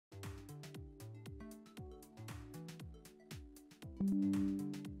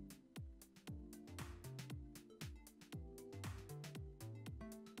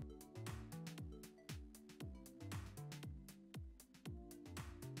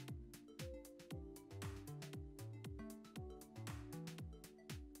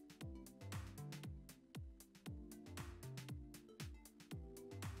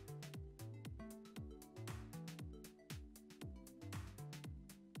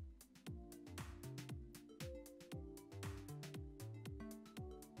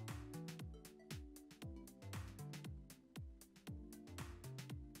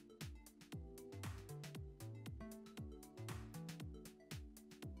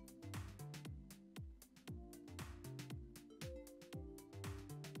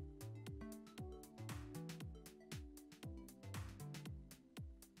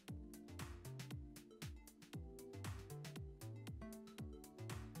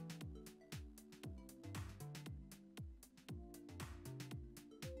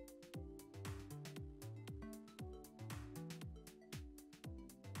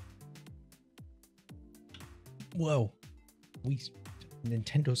Whoa.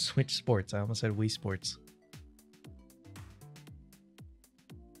 Nintendo Switch Sports. I almost said Wii Sports.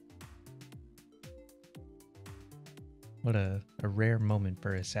 What a rare moment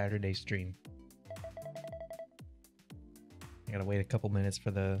for a Saturday stream. I gotta wait a couple minutes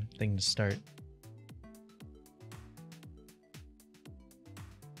for the thing to start.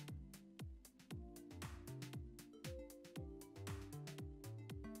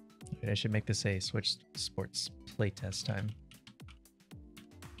 I should make this a Switch Sports playtest time.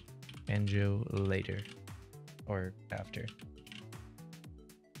 Banjo later. Or after.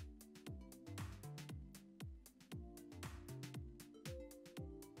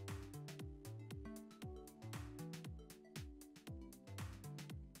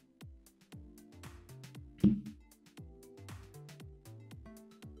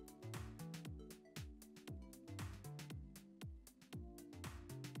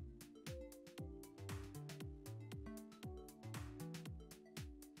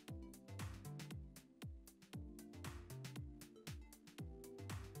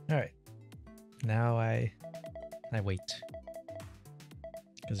 Alright, now I wait,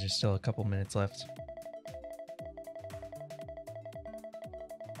 because there's still a couple minutes left.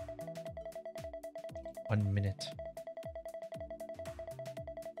 One minute.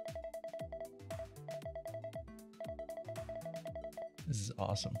 This is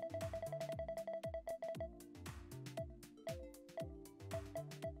awesome.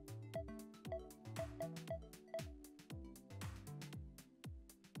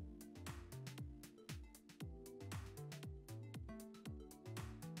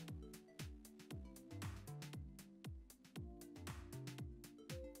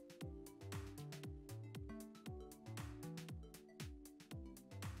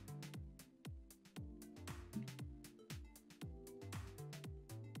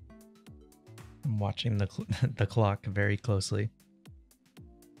 I'm watching the clock very closely.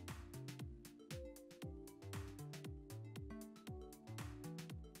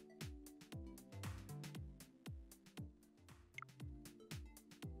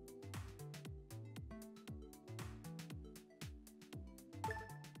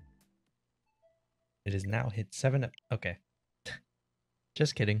 It is now hit 7. Okay.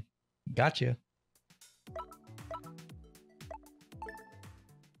 Just kidding. Gotcha.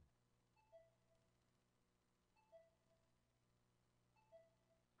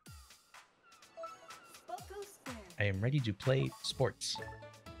 I am ready to play sports.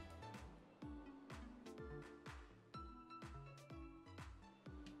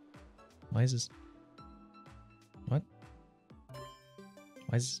 Why is this? What?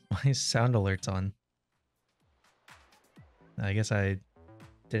 Why is sound alerts on? I guess I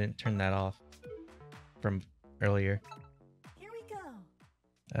didn't turn that off from earlier. Here we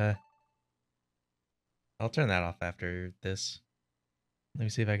go. I'll turn that off after this. Let me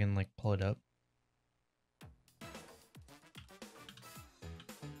see if I can like pull it up.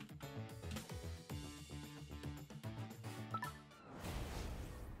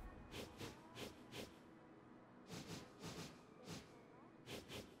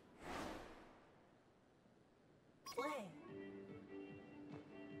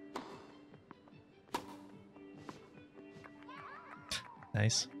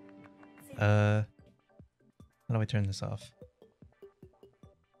 Nice. How do I turn this off?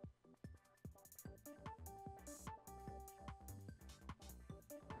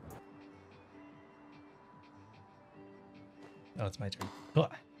 Oh, it's my turn.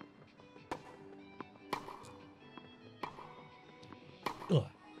 Ugh. Ugh.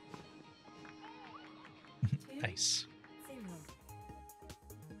 Nice.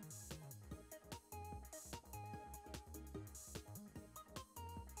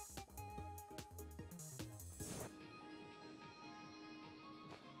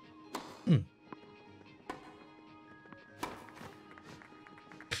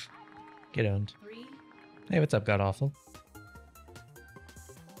 Get owned. 3, Hey, what's up, God Awful?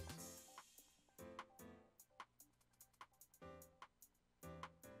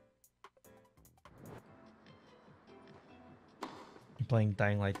 You're playing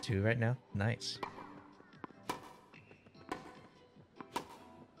Dying Light 2 right now? Nice.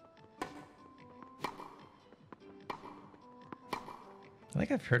 I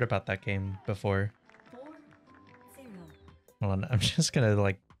think I've heard about that game before. 4, 0. Hold on, I'm just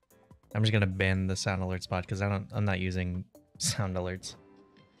gonna ban the sound alert spot because I'm not using sound alerts.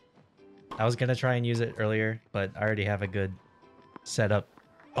 I was gonna try and use it earlier, but I already have a good setup.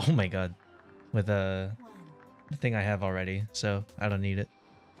 Oh my god, with a 1. thing I have already, so I don't need it.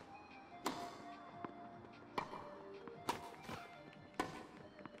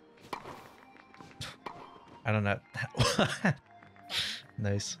 I don't know.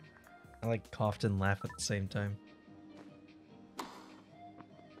 Nice. I like coughed and laughed at the same time.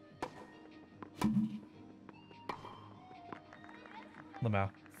 Lamau.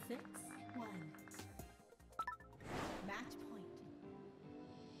 6, 1. Match point.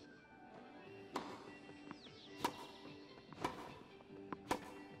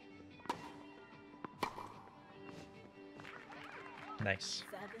 Nice.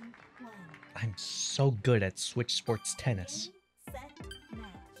 7, 1. I'm so good at Switch Sports Tennis. Game, set, match.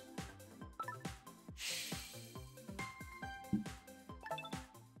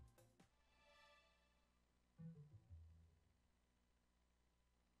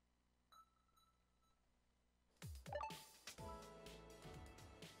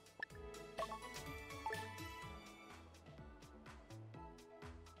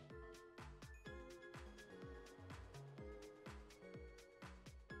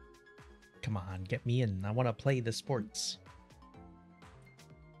 Come on, get me in. I want to play the sports.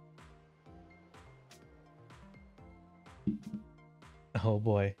 Oh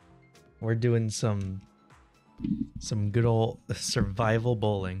boy. We're doing some good old survival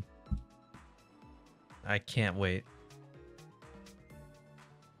bowling. I can't wait.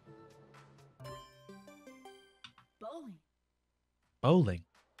 Bowling. Bowling.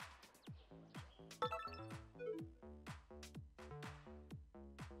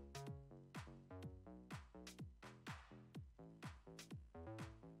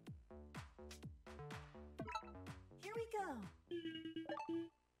 Here we go.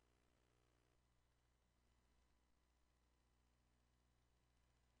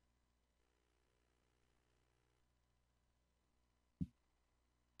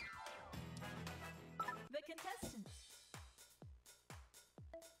 The contestants.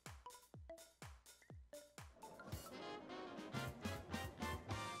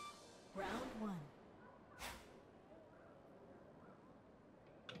 Round 1.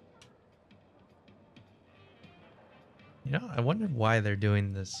 You know, I wonder why they're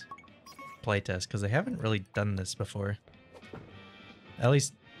doing this playtest, because they haven't really done this before. At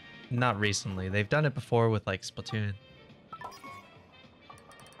least, not recently. They've done it before with, like, Splatoon.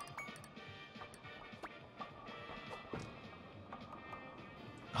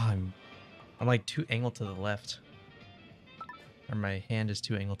 Oh, I'm like too angled to the left. Or my hand is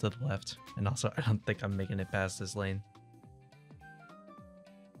too angled to the left. And also, I don't think I'm making it past this lane.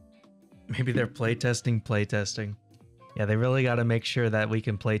 Maybe they're playtesting. Yeah, they really got to make sure that we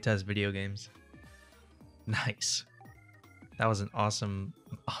can playtest video games. Nice. That was an awesome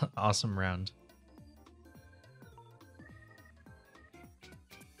round.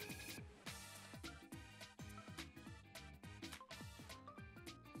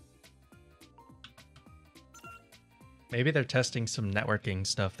 Maybe they're testing some networking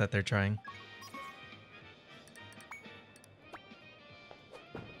stuff that they're trying.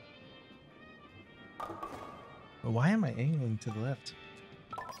 But why am I angling to the left?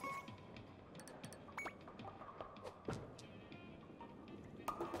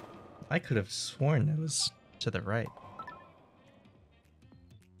 I could have sworn it was to the right.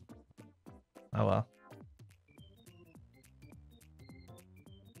 Oh well.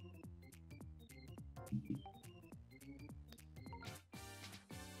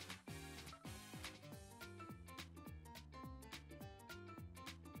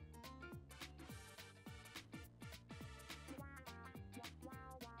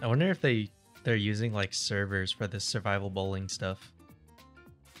 I wonder if they're using like servers for this survival bowling stuff.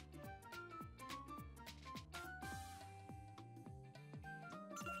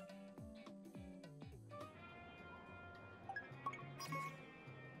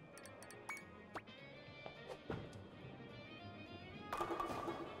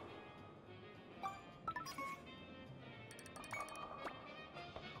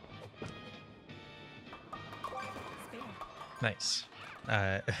 Spare. Nice.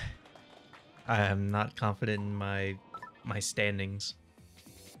 I am not confident in my standings.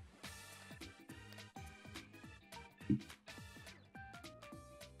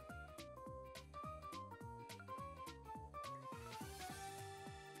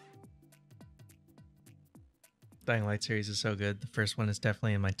 Dying Light series is so good. The first one is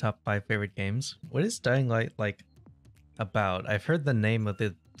definitely in my top 5 favorite games. What is Dying Light like about? I've heard the name of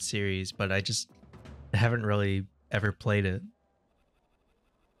the series, but I just haven't really ever played it.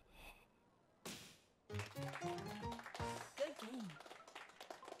 Good game.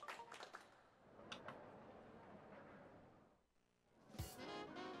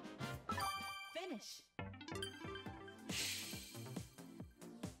 Finish.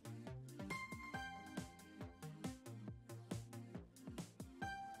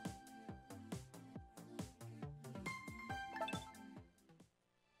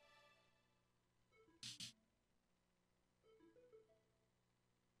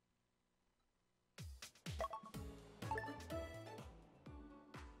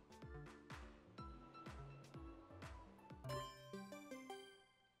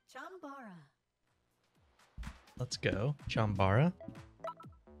 Chambara. Let's go. Chambara.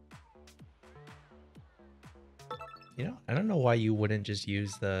 You know, I don't know why you wouldn't just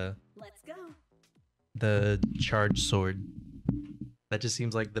use Let's go. the charge sword. That just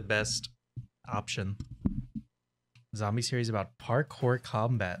seems like the best option. Zombie series about parkour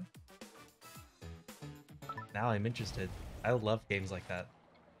combat. Now I'm interested. I love games like that.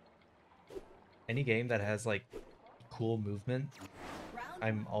 Any game that has like cool movement, Round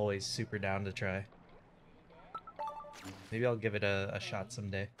I'm always super down to try. Maybe I'll give it a shot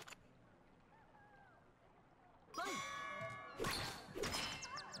someday. fight.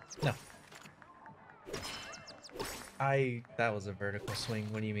 No. That was a vertical swing.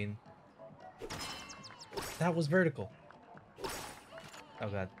 What do you mean? That was vertical. Oh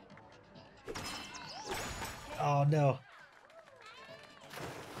god. Oh no.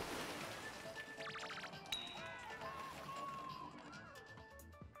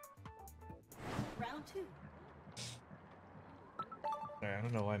 Round 2. Sorry, I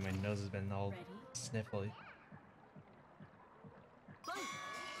don't know why my nose has been all Ready? sniffly. Fight.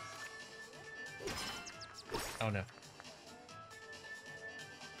 Oh no.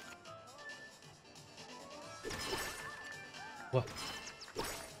 What?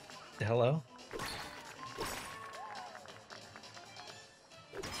 Hello?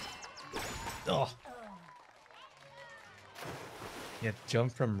 Oh. Yeah,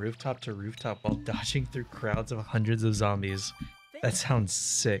 jump from rooftop to rooftop while dodging through crowds of hundreds of zombies. That sounds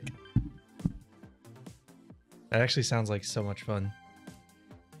sick. That actually sounds like so much fun.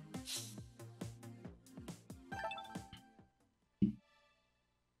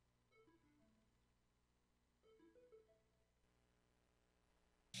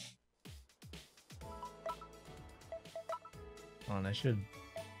 On, I should.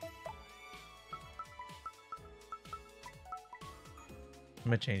 I'm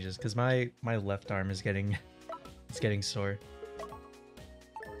gonna change this because my left arm is getting it's getting sore.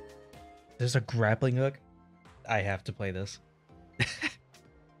 There's a grappling hook. I have to play this.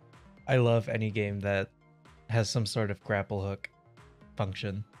 I love any game that has some sort of grapple hook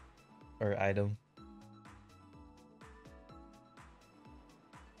function or item.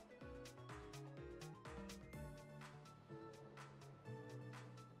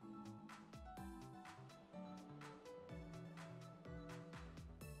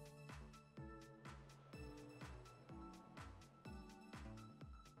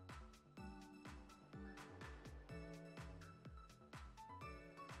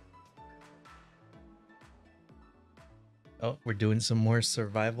 Oh, we're doing some more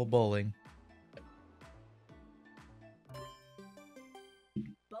survival bowling.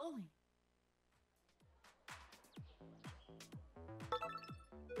 Bowling.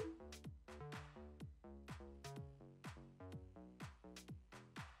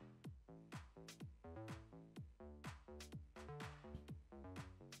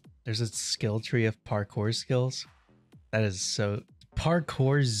 There's a skill tree of parkour skills. That is so...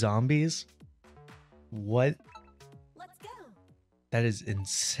 Parkour zombies? What? Let's go. That is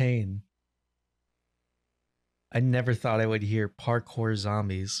insane. I never thought I would hear parkour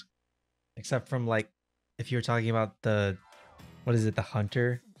zombies. Except from like, if you're talking about the... What is it? The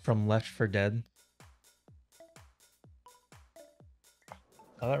hunter from Left 4 Dead?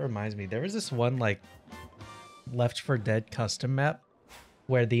 Oh, that reminds me. There was this one like Left 4 Dead custom map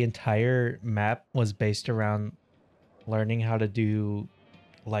where the entire map was based around learning how to do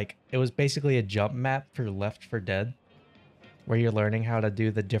like it was basically a jump map for Left 4 Dead where you're learning how to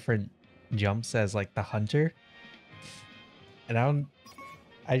do the different jumps as like the hunter. And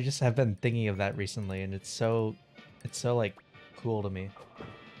I just have been thinking of that recently, and it's so like cool to me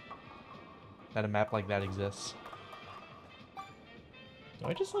that a map like that exists. Do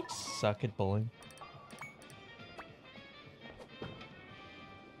I just like suck at bowling?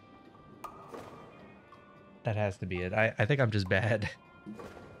 That has to be it. I think I'm just bad.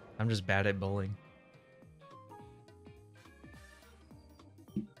 I'm just bad at bowling.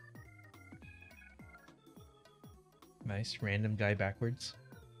 Nice, random guy backwards.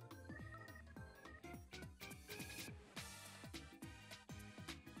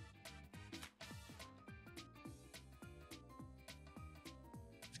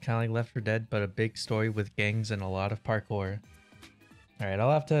 It's kind of like Left 4 Dead, but a big story with gangs and a lot of parkour. Alright,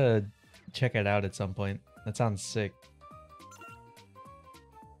 I'll have to check it out at some point. That sounds sick.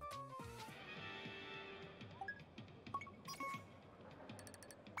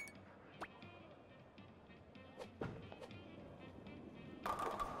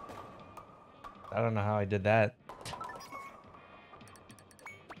 I don't know how I did that.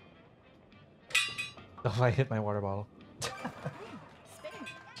 Oh, I hit my water bottle. Spin.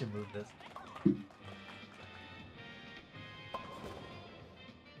 Should move this.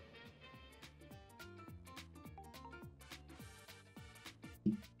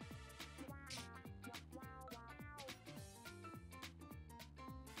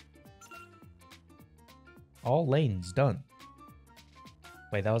 All lanes done.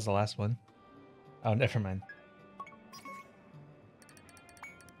 Wait, that was the last one. Oh, never mind.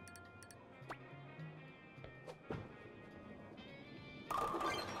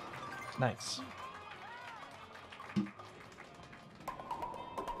 Nice.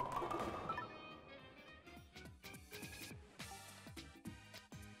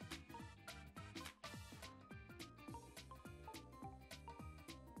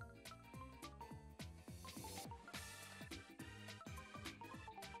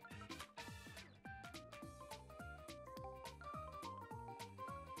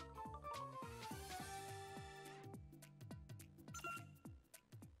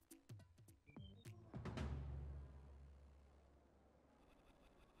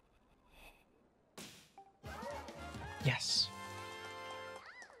 Yes.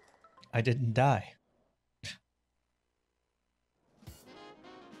 I didn't die.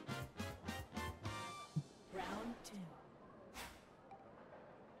 Round 2.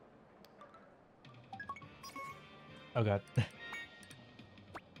 Oh god.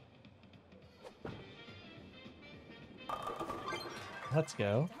 Let's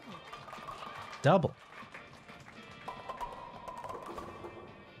go. Double.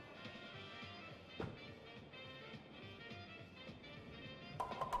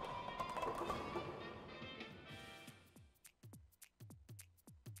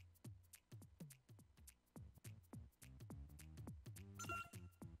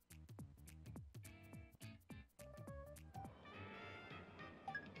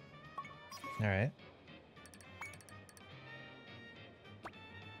 All right.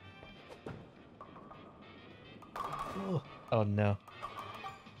 Oh no.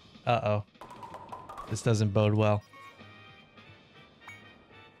 Uh-oh. This doesn't bode well.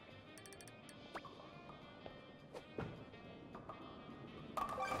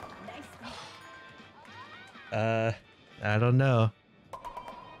 Nice spin. I don't know.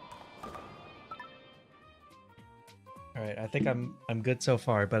 All right, I think I'm good so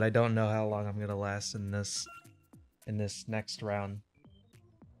far, but I don't know how long I'm gonna last in this next round.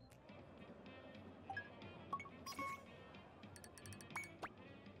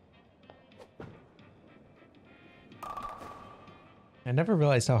 I never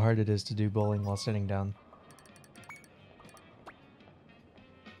realized how hard it is to do bowling while sitting down.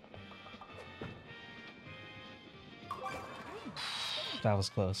 That was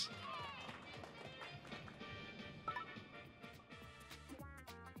close.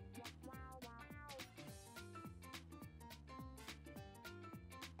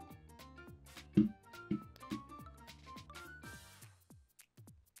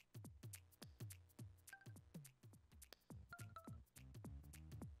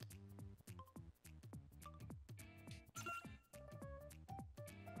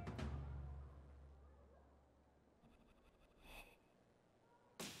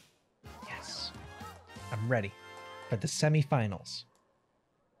 Yes. I'm ready for the semifinals.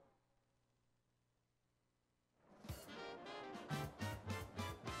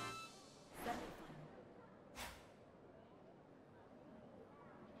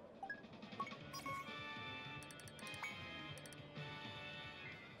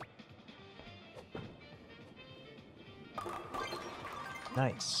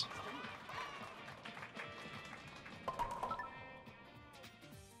 Nice.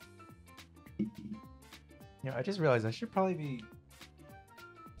 You know, I just realized I should probably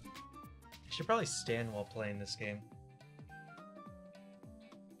stand while playing this game.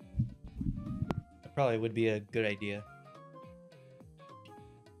 That probably would be a good idea.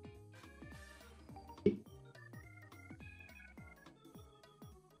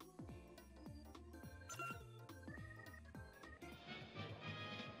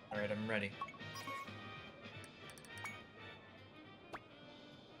 Alright, I'm ready.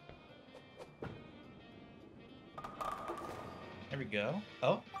 There we go.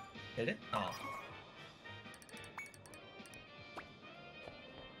 Oh, hit it? Oh.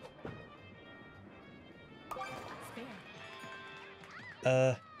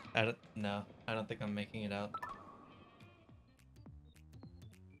 Spare. I don't think I'm making it out.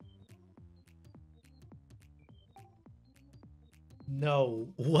 No,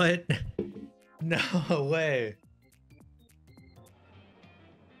 what? No way.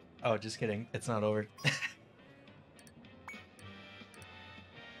 Oh, just kidding. It's not over.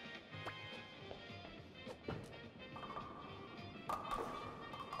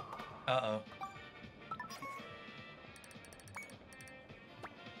 Uh-oh.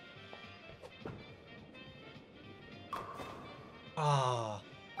 Ah.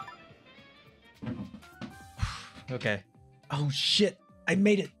 Okay. Oh shit! I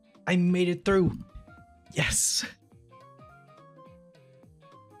made it! I made it through! Yes!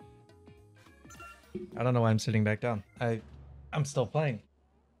 I don't know why I'm sitting back down. I'm still playing.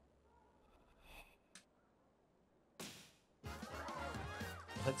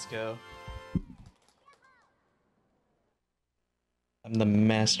 Let's go. I'm the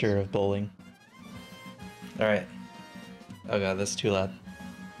master of bowling. Alright. Oh god, that's too loud.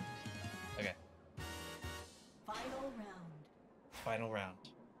 Okay. Final round. Final round.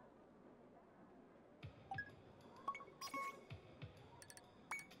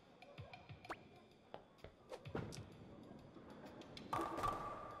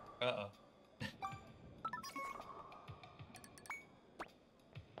 Uh-oh.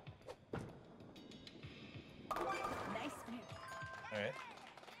 Nice spare. Alright.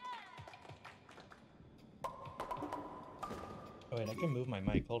 Oh wait, I can move my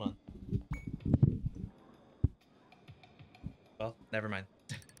mic. Hold on. Well, never mind.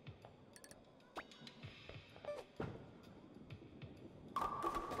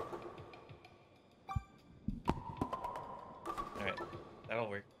 Alright. That'll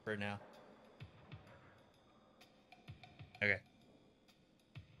work for now. Okay.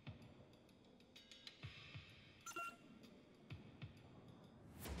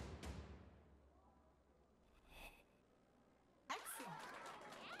 Excellent.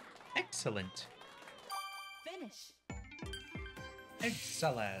 Excellent. Finish.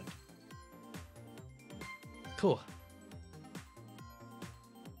 Excellent. Cool.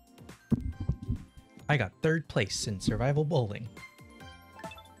 I got 3rd place in survival bowling.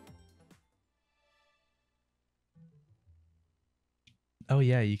 Oh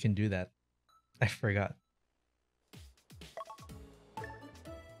yeah, you can do that. I forgot.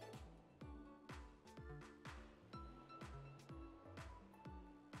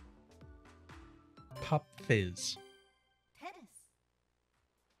 Pop Fizz. Tennis.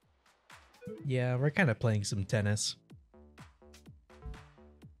 Yeah, we're kind of playing some tennis.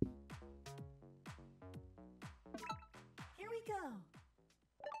 Here we go.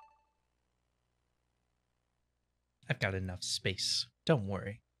 I've got enough space. Don't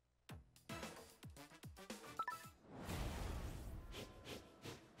worry.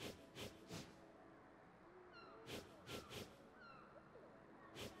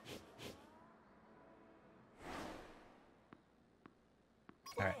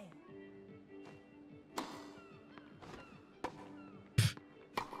 All right.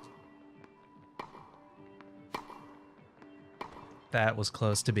 That was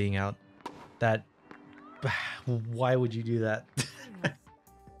close to being out. That... Why would you do that?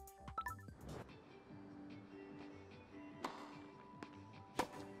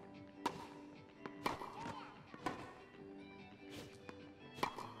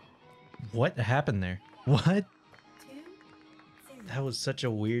 What happened there? What? 2-0. That was such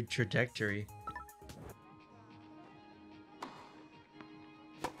a weird trajectory.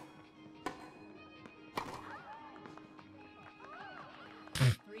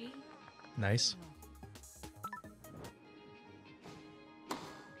 Three. Nice.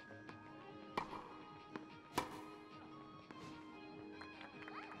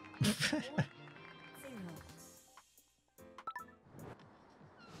 Zero.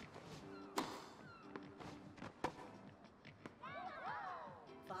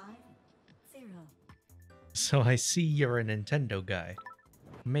 5-0. So I see you're a Nintendo guy.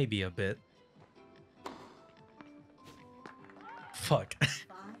 Maybe a bit. fuck. 5-1.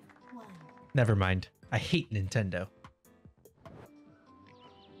 Never mind. I hate Nintendo.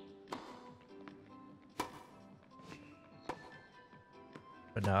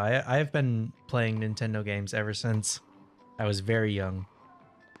 But no, I've been playing Nintendo games ever since I was very young.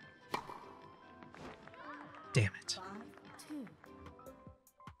 Damn it. 5-2.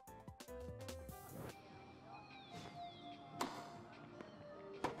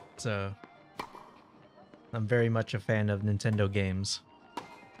 So I'm very much a fan of Nintendo games.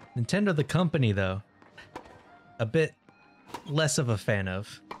 Nintendo the company though, a bit less of a fan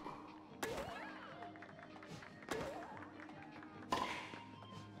of.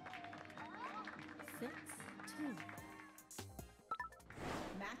 6-2.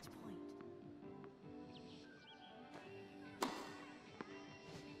 Match point.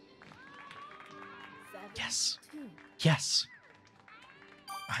 Yes. 7-2. Yes.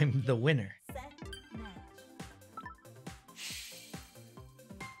 I'm the winner. Set match.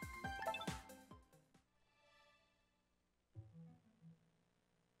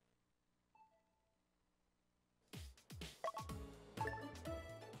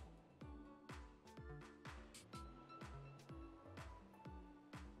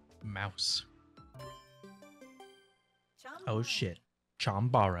 Mouse. Chamba. Oh shit.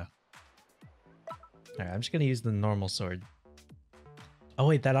 Chambara. Alright, I'm just gonna use the normal sword. Oh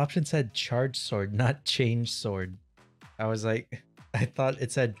wait, that option said charge sword, not change sword. I was like, I thought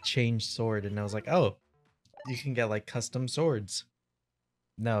it said change sword, and I was like, oh, you can get like custom swords.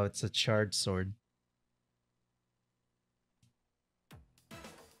 No, it's a charge sword.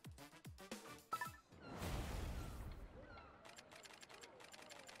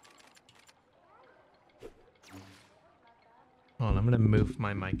 Hold on, I'm gonna move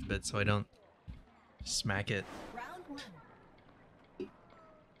my mic a bit so I don't smack it. Round 1.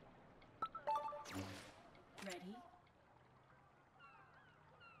 Ready?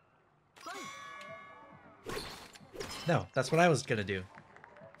 Fight. No, that's what I was gonna do.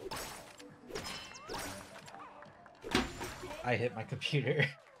 I hit my computer.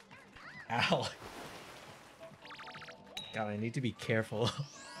 Ow. God, I need to be careful.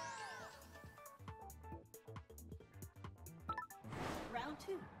 Round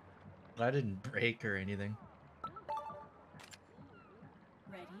 2. I didn't break or anything.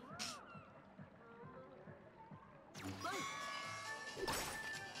 Ready? Fight.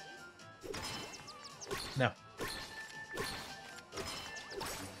 No.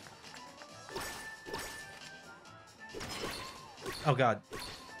 Oh god.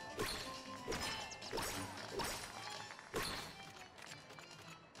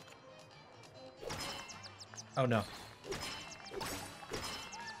 Oh no.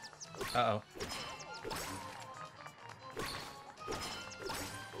 Uh-oh.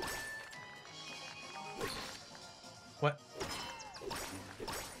 What?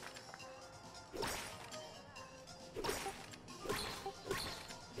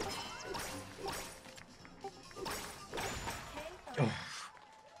 Oh.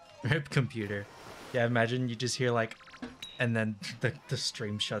 Rip computer. Yeah, imagine you just hear like, and then the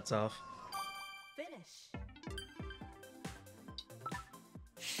stream shuts off. Finish.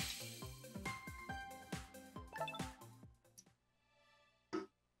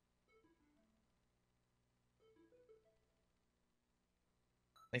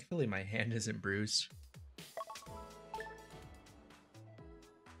 Thankfully my hand isn't bruised.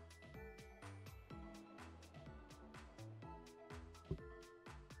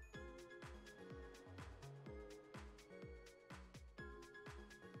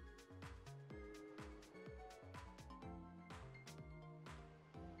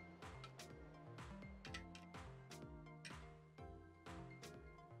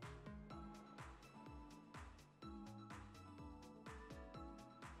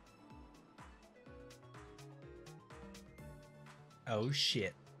 Oh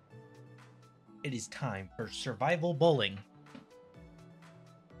shit. It is time for survival bowling.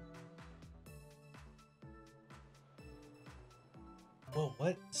 Whoa,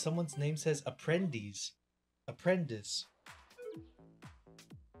 what? Someone's name says apprentice. Apprentice.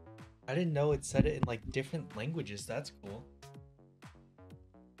 I didn't know it said it in like different languages. That's cool.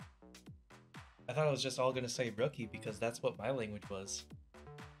 I thought it was just all gonna say rookie because that's what my language was.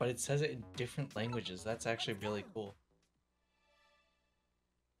 But it says it in different languages. That's actually really cool.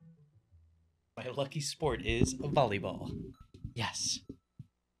 My lucky sport is volleyball. Yes.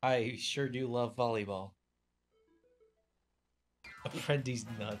 I sure do love volleyball. Apprentice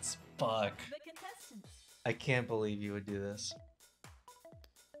nuts. Fuck. The contestants. I can't believe you would do this.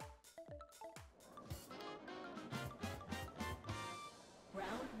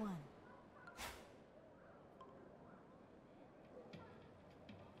 Round 1.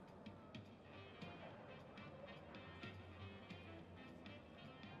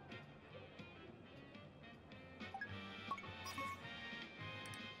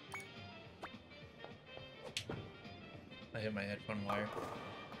 hit my headphone wire.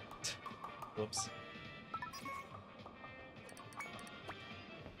 Whoops.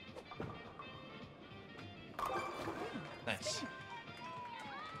 Nice.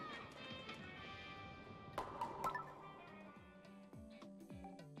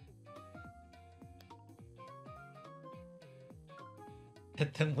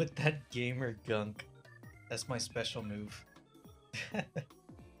 Hit them with that gamer gunk. That's my special move. Let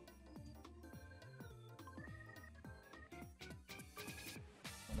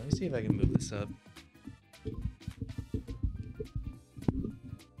me see if I can move this up.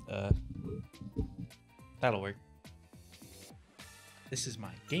 That'll work. This is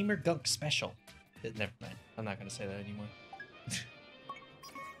my gamer gunk special. Never mind. I'm not gonna say that anymore.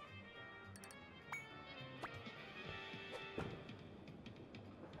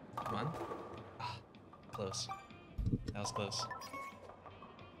 Come on. Ah, close. That was close.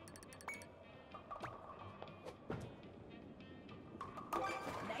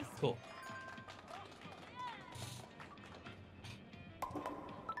 Nice. Cool.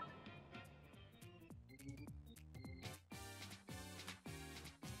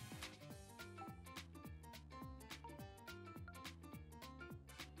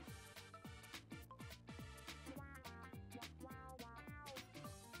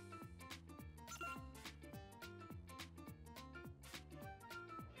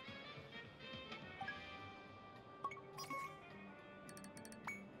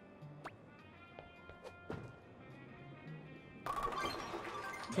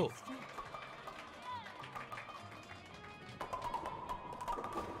 Cool.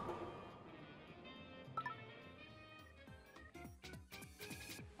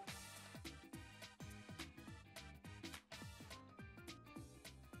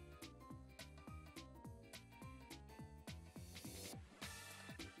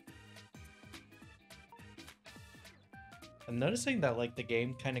 I'm noticing that like the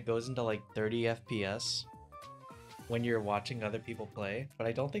game kind of goes into like 30 FPS when you're watching other people play, but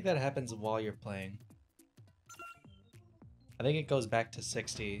I don't think that happens while you're playing. I think it goes back to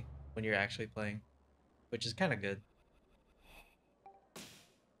 60 when you're actually playing, which is kind of good.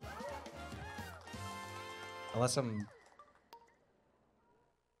 Unless I'm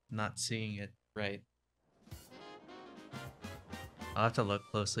not seeing it right. I'll have to look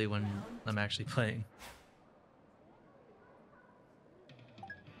closely when I'm actually playing.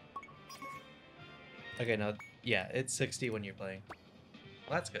 Okay, no, yeah, it's 60 when you're playing.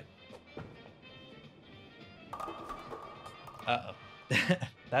 Well, that's good. Uh-oh.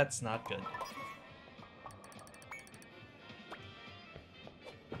 That's not good.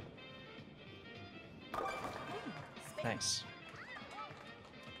 Nice.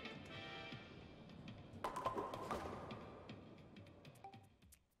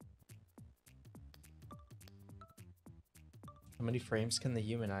 How many frames can the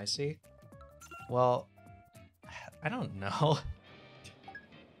human eye see? Well, I don't know.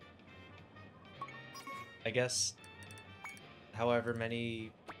 I guess however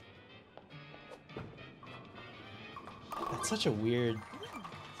many... That's such a weird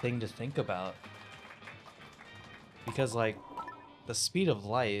thing to think about. Because, like, the speed of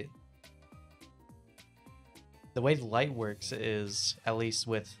light... The way light works is, at least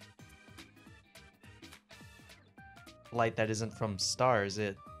with light that isn't from stars,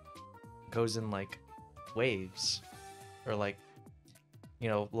 it goes in, like, waves. Or, like, you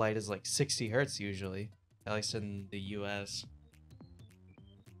know, light is, like, 60 hertz usually. At least in the US.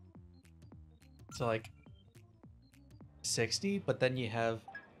 So, like, 60, but then you have,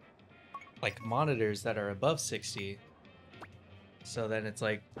 like, monitors that are above 60. So then it's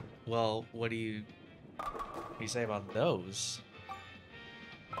like, well, what do you say about those?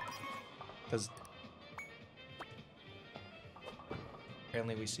 Because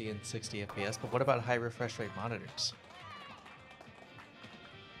apparently we see in 60 FPS, but what about high refresh rate monitors?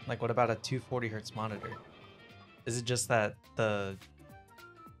 Like, what about a 240 hertz monitor? Is it just that the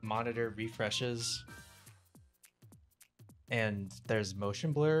monitor refreshes and there's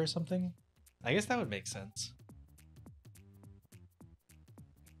motion blur or something? I guess that would make sense.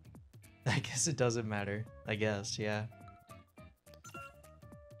 I guess it doesn't matter. I guess, yeah.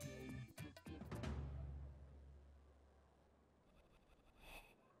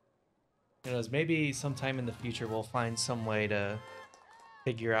 Who knows, maybe sometime in the future we'll find some way to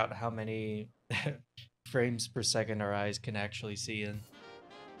figure out how many frames per second our eyes can actually see in.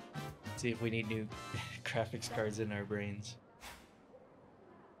 See if we need new graphics cards in our brains.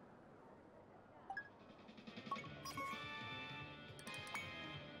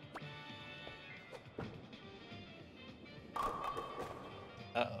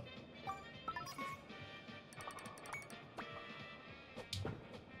 Uh-oh.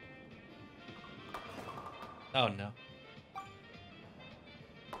 Oh no.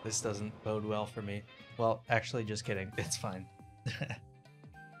 This doesn't bode well for me. Well, actually, just kidding. It's fine.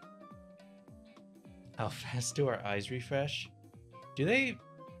 How fast do our eyes refresh? Do they?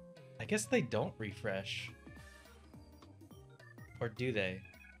 I guess they don't refresh. Or do they?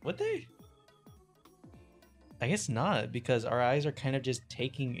 Would they? I guess not, because our eyes are kind of just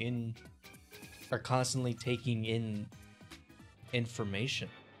taking in, are constantly taking in information.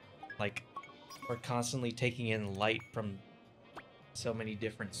 Like, we're constantly taking in light from so many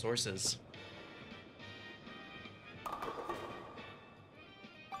different sources.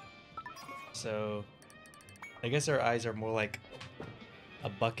 So, I guess our eyes are more like a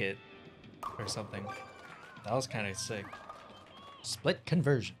bucket or something. That was kind of sick. Split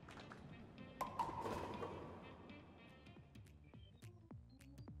conversion.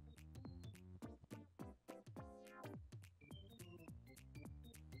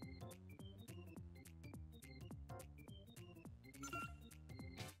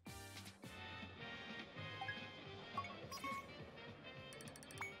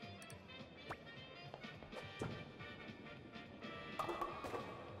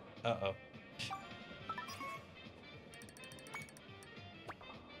 Uh-oh.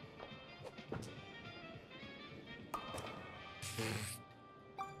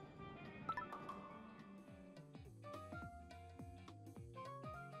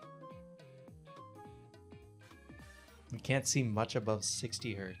 You can't see much above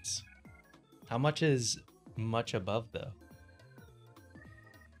 60 hertz. How much is much above, though?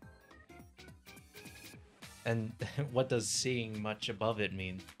 And what does seeing much above it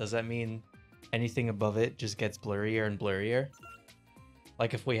mean? Does that mean anything above it just gets blurrier and blurrier?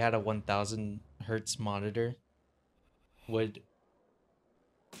 Like if we had a 1000 hertz monitor, would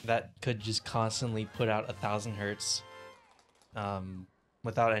that could just constantly put out 1000 hertz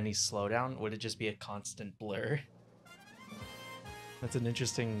without any slowdown? Would it just be a constant blur? That's an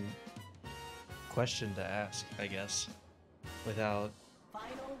interesting question to ask, I guess, without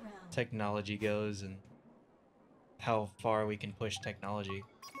Final round. technology goes and how far we can push technology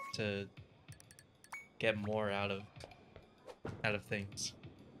to get more out of things.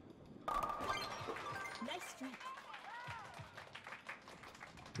 Nice strike.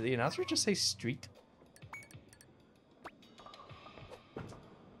 Did the announcer just say streak?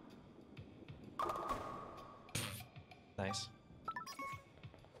 Nice.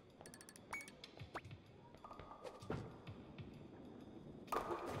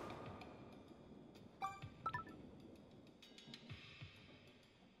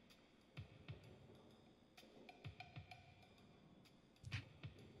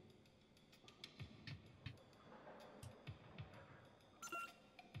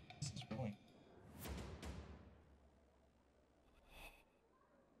 This is rolling.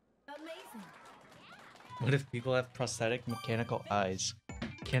 Amazing. What if people have prosthetic mechanical eyes?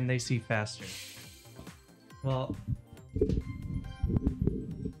 Can they see faster? Well,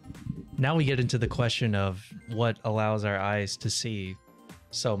 now we get into the question of what allows our eyes to see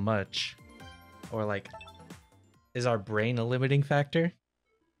so much. Or like, is our brain a limiting factor?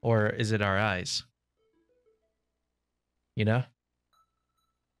 Or is it our eyes? You know?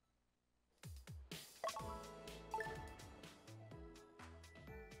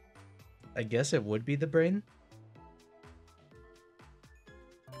 I guess it would be the brain.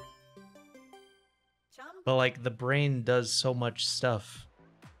 Jump. But like the brain does so much stuff.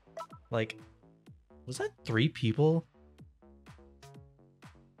 Like, was that 3 people?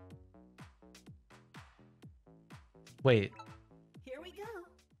 Wait, Here we go.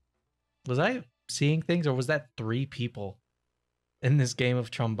 was I seeing things or was that 3 people in this game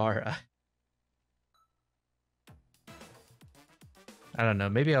of Trombara? I don't know.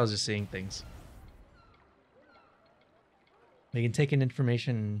 Maybe I was just seeing things. We can take in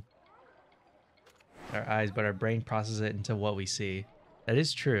information in our eyes, but our brain processes it into what we see. That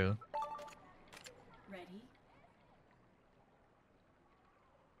is true. Ready.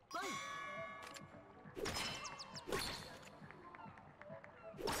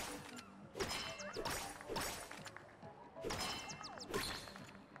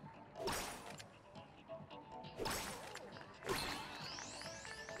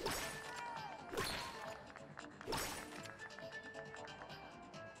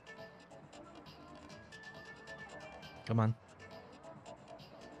 Come on.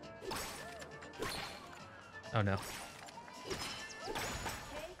 Oh no. KO.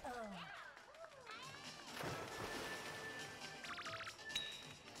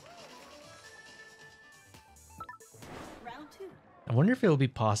 Round 2. I wonder if it will be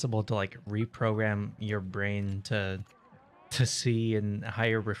possible to like reprogram your brain to see in a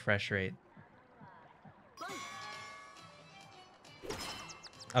higher refresh rate. Fight.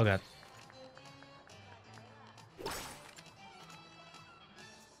 Oh god.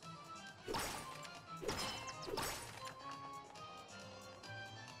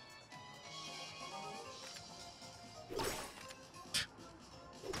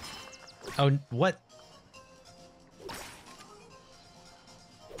 Oh, what?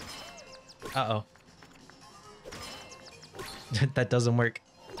 Uh-oh. That doesn't work.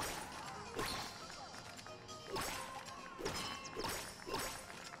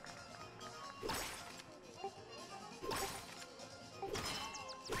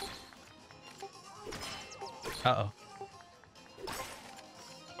 Uh-oh.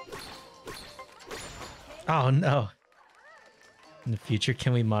 Oh, no. In the future,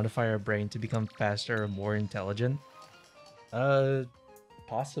 can we modify our brain to become faster or more intelligent?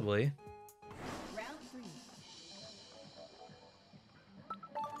 Possibly. Round 3.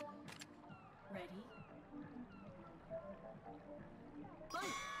 Ready? Fight!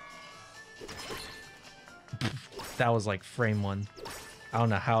 That was like frame 1. I don't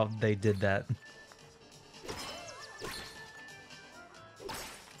know how they did that.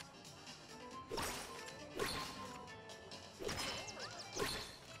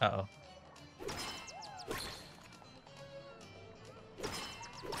 Uh-oh.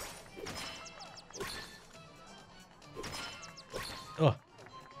 Oh.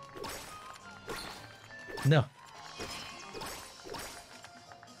 No.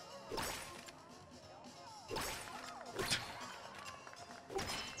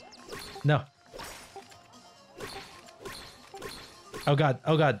 No. Oh god.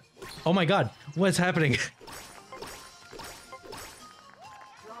 Oh god. Oh my god. What's happening?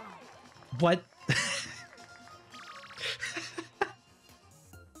 What?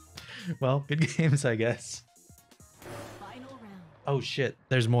 Well, good games, I guess. Final round. Oh shit.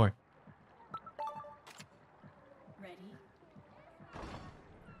 There's more. Ready?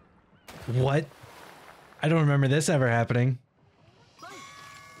 What? I don't remember this ever happening.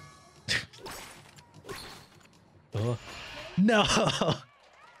 Fight! Oh. No.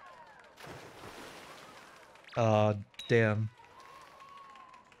 Oh, damn.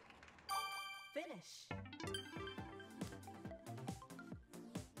 Finish.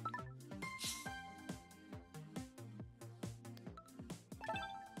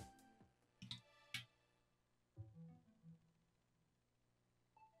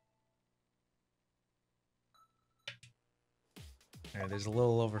 All right, there's a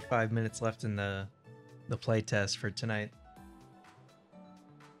little over 5 minutes left in the play test for tonight.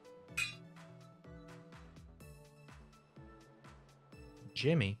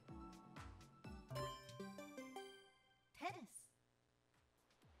 Jimmy. Tennis.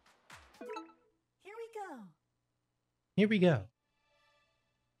 Here we go. Here we go.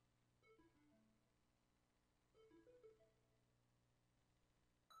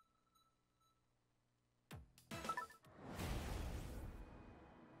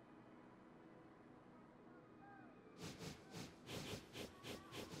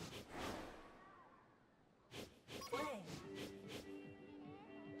 Play.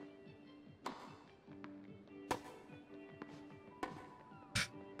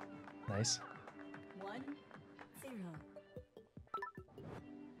 Nice. 1-0.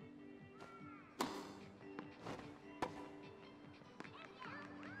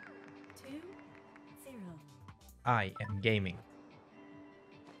 Two, 0. I am gaming.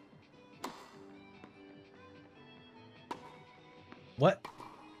 What?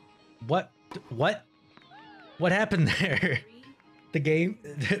 What? What? What happened there? 3. The game,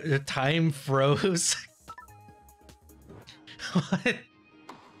 the time froze. What?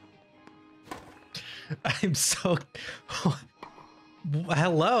 I'm so.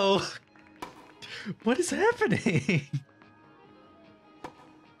 Hello? What is happening?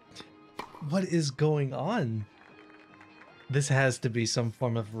 What is going on? This has to be some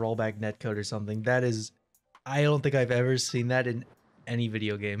form of rollback netcode or something. That is. I don't think I've ever seen that in any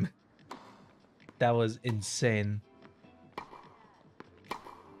video game. That was insane.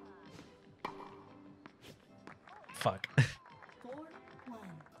 Fuck. 4-1.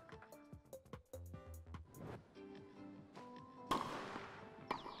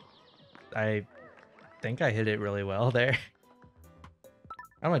 I think I hit it really well there.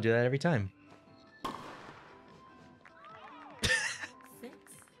 I'm gonna do that every time. 6-1.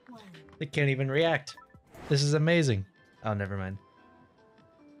 It can't even react. This is amazing. Oh, never mind.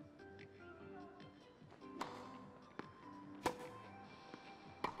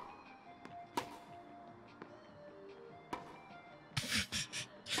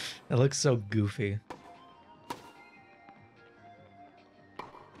 It looks so goofy.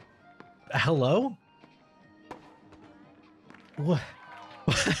 Hello? What?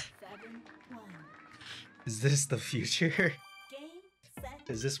 1. Is this the future? Game,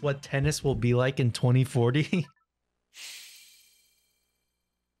 set, Is this what tennis will be like in 2040?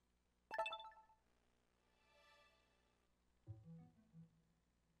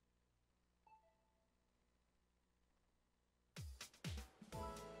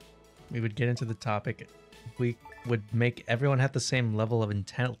 We would get into the topic. We would make everyone have the same level of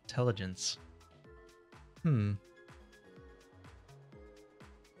intelligence.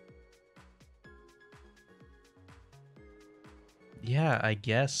 Yeah, I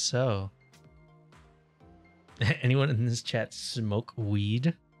guess so. Anyone in this chat smoke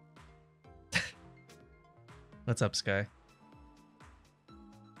weed? What's up, Sky?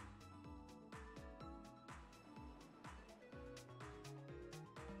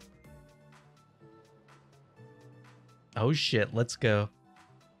 Oh shit, let's go.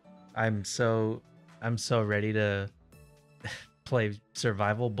 I'm so ready to play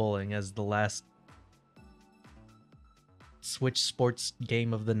survival bowling as the last Switch sports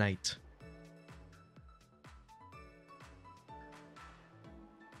game of the night.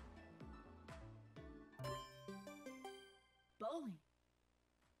 bowling.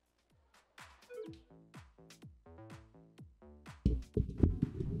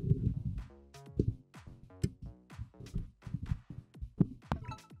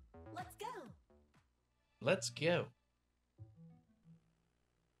 Let's go. Let's go.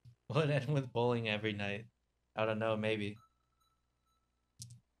 We'll end with bowling every night. I don't know, maybe.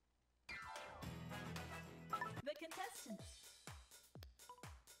 The contestants.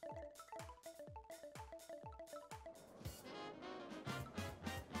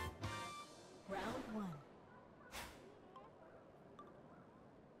 Round 1.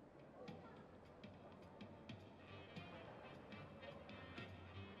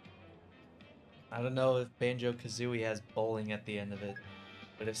 I don't know if Banjo-Kazooie has bowling at the end of it,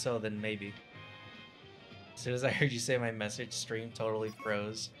 but if so, then maybe. As soon as I heard you say my message, stream totally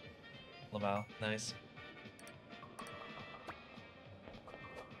froze. Lamau, nice.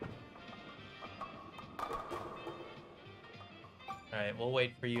 Alright, we'll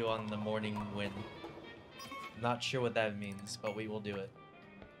wait for you on the morning win. Not sure what that means, but we will do it.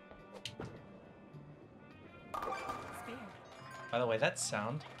 Spare. By the way, that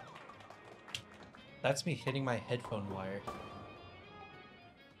sound, that's me hitting my headphone wire.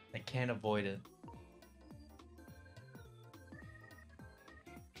 I can't avoid it.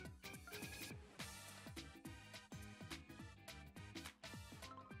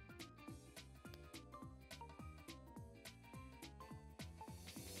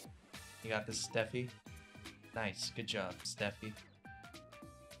 You got this, Steffi? Nice, good job, Steffi.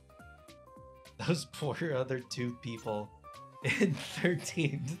 Those poor other two people in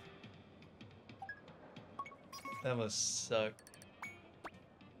 13th. That must suck.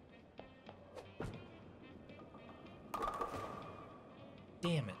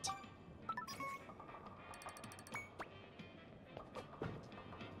 Damn it.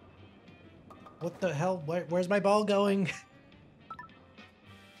 What the hell? Where's my ball going?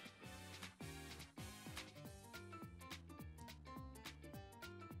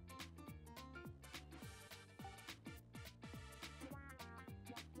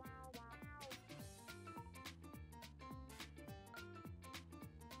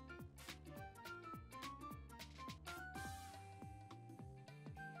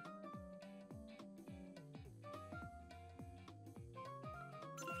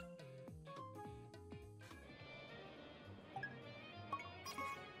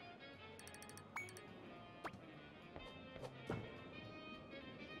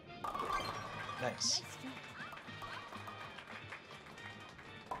 Nice. Nice strike.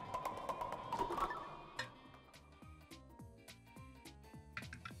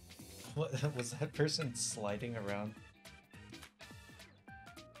 What was that person sliding around?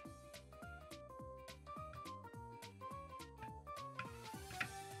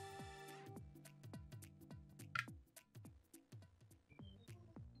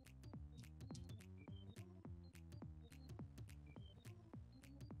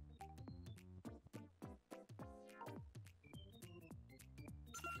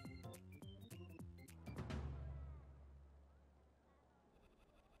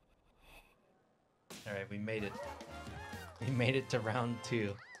 Alright, we made it. We made it to round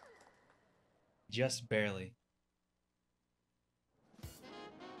 2. Just barely.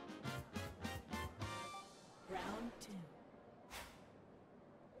 Round 2.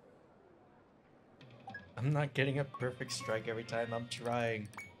 I'm not getting a perfect strike every time. I'm trying.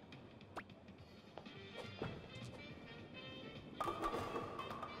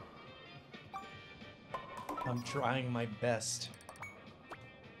 I'm trying my best.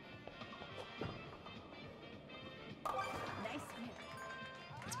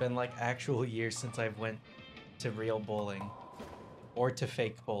 been like actual years since I've went to real bowling or to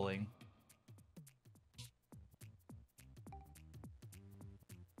fake bowling.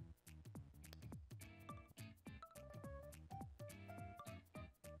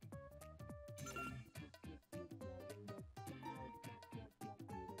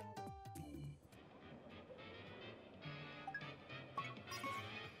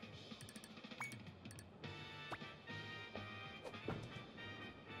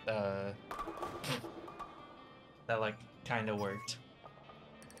 That like kind of worked.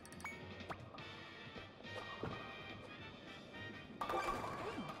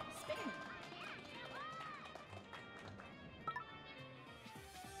 Spin.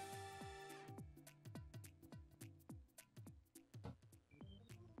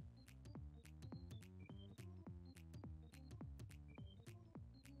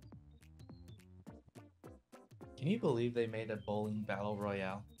 Can you believe they made a bowling battle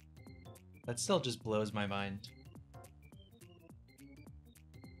royale? That still just blows my mind.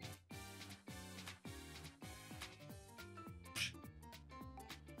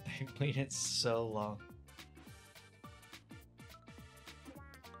 They waited so long.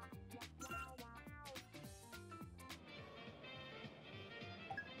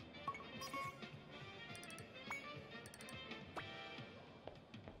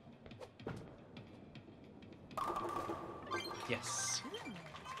 Yes.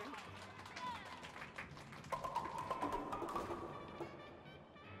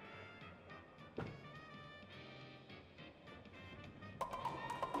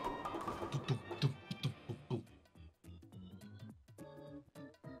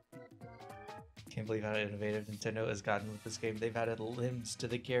 Can't believe how innovative Nintendo has gotten with this game. They've added limbs to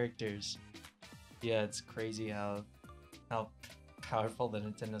the characters. Yeah, it's crazy how powerful the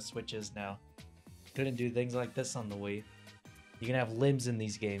Nintendo Switch is now. Couldn't do things like this on the Wii. You can have limbs in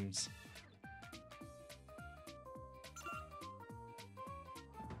these games.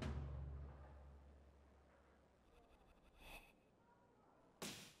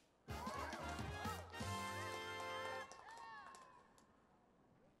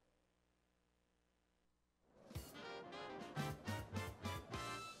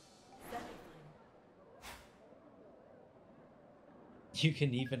 You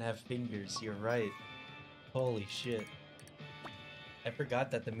can even have fingers, you're right. Holy shit. I forgot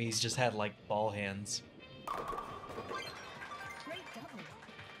that the Mii's just had like ball hands. Great double.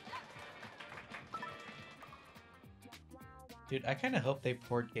 Dude, I kind of hope they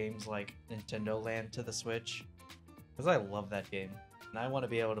port games like Nintendo Land to the Switch. Because I love that game. And I want to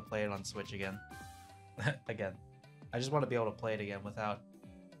be able to play it on Switch again. Again. I just want to be able to play it again without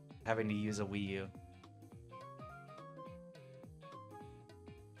having to use a Wii U.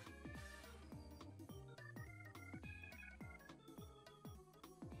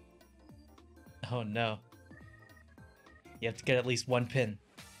 Oh no. You have to get at least one pin.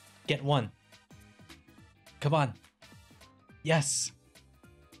 Get one. Come on. Yes.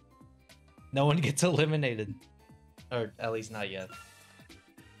 No one gets eliminated. Or at least not yet.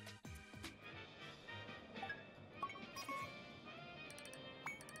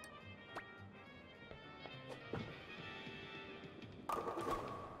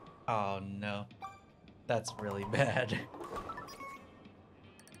 Oh no. That's really bad.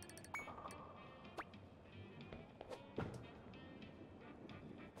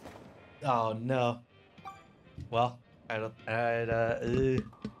 Oh no. Well, I don't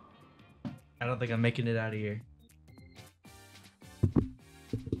think I'm making it out of here.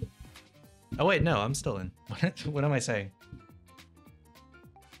 Oh wait, no, I'm still in. What am I saying?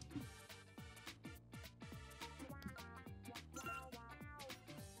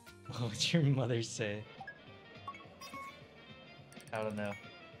 What would your mother say? I don't know.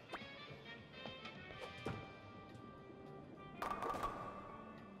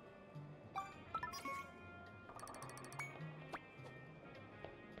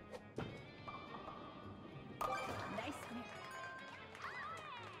 Nice mix.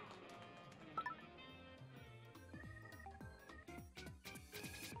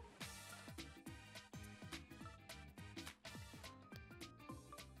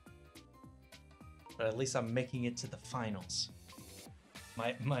 But at least I'm making it to the finals.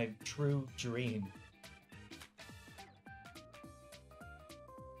 My true dream.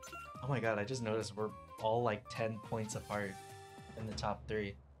 Oh my god, I just noticed we're all like 10 points apart in the top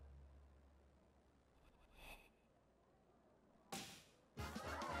 3.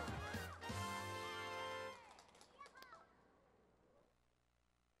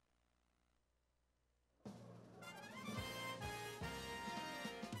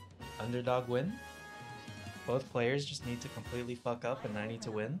 Underdog win? Both players just need to completely fuck up and I need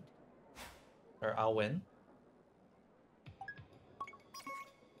to win. Or I'll win.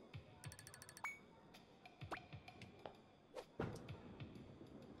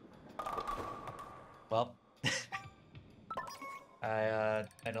 Well, I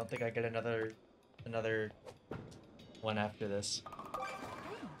don't think I get another one after this.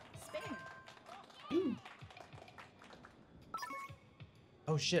 Hey, spare. Ooh.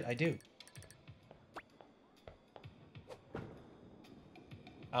 Oh shit, I do.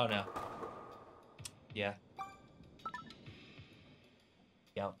 Oh no. Yeah.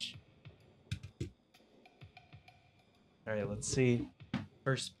 Ouch. Alright, let's see.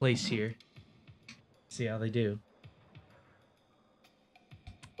 First place here. See how they do.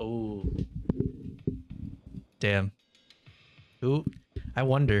 Oh. Damn. Who? I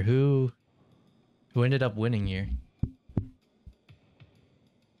wonder who ended up winning here.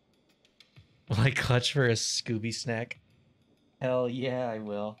 Will I clutch for a Scooby snack? Hell yeah, I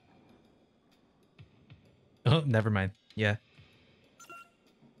will. Oh, never mind. Yeah.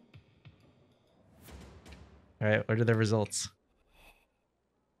 Alright, what are the results?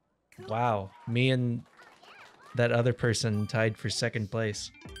 Wow, me and that other person tied for second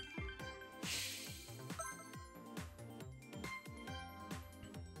place.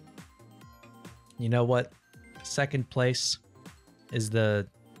 You know what? Second place is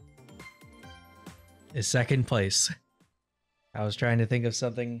second place. I was trying to think of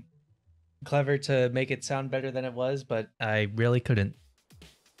something clever to make it sound better than it was, but I really couldn't.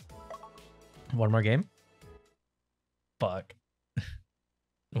 One more game? Fuck.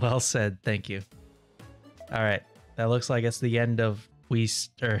 Well said, thank you. Alright, that looks like it's the end of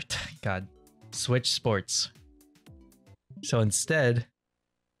Switch Sports. So instead,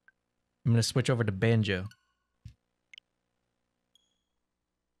 I'm gonna switch over to Banjo.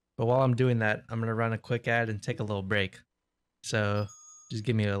 But while I'm doing that, I'm gonna run a quick ad and take a little break. So just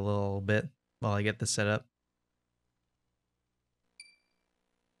give me a little bit while I get this set up.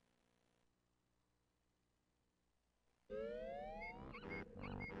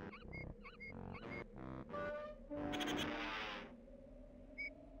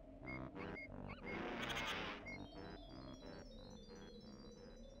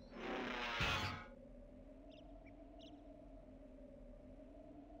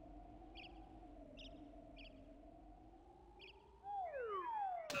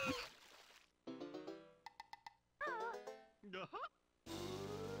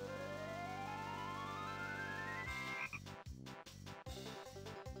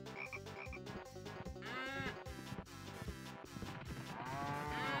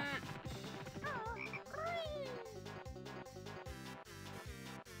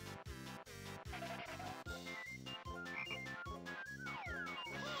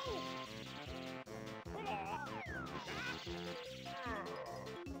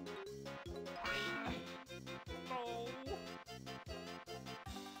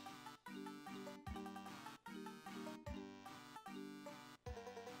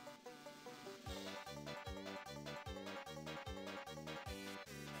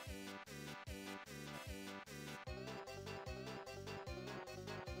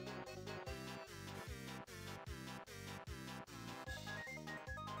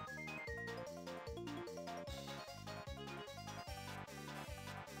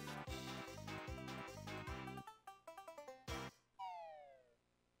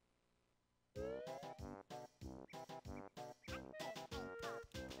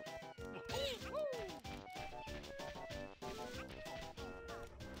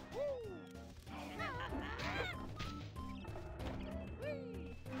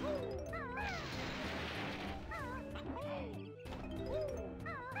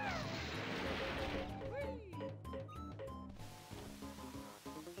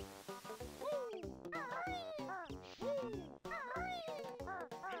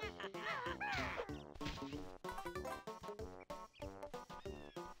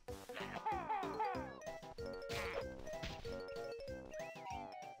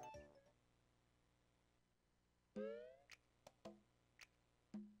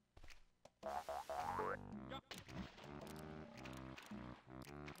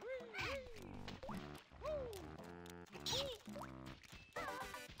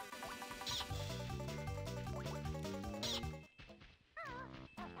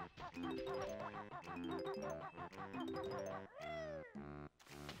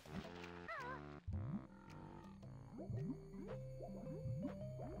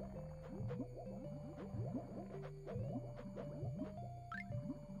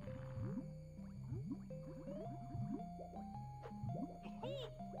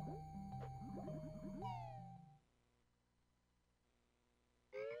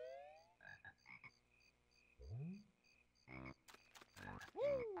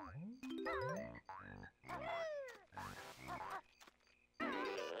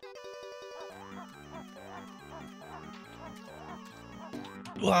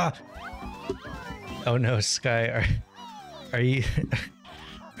 Wah! Oh no, Sky, are you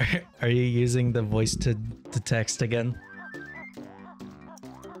are you using the voice to text again?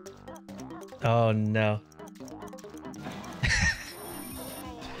 Oh no.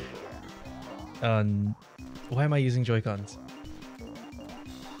 Why am I using Joy-Cons?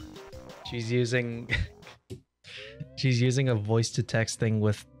 She's using she's using a voice to text thing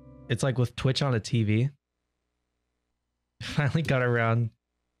with, it's like with Twitch on a TV. Finally got around.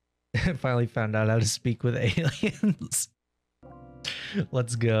 Finally found out how to speak with aliens.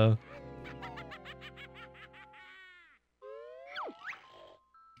 Let's go.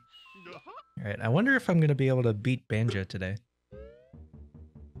 Alright, I wonder if I'm gonna be able to beat Banjo today.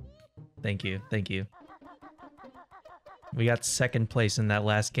 Thank you, thank you. We got second place in that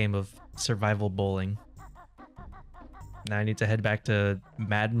last game of survival bowling. Now I need to head back to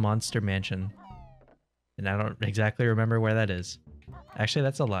Mad Monster Mansion. And I don't exactly remember where that is. Actually,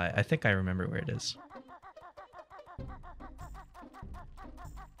 that's a lie. I think I remember where it is.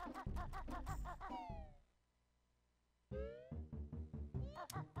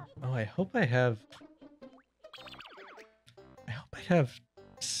 Oh, I hope I have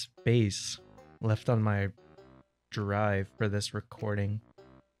space left on my drive for this recording.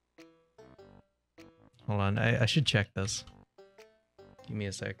 Hold on, I should check this. Give me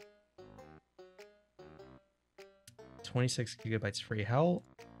a sec. 26 gigabytes free. How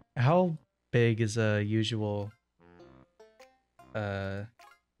big is a usual like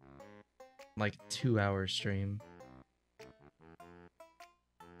 2-hour stream?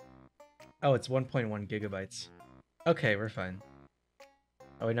 Oh, it's 1.1 gigabytes. Okay, we're fine.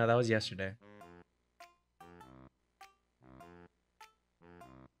 Oh wait, no, that was yesterday.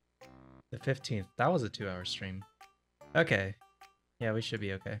 The 15th. That was a 2-hour stream. Okay. Yeah, we should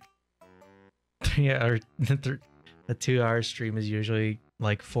be okay. Yeah, a 2-hour stream is usually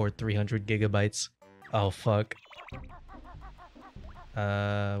like 300 gigabytes. Oh, fuck.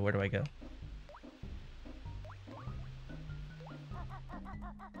 Where do I go?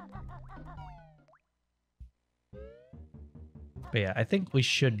 But yeah, I think we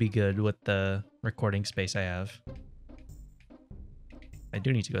should be good with the recording space I have. I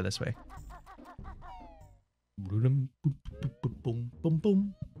do need to go this way. Boom, boom, boom,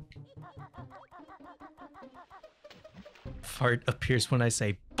 boom. Fart appears when I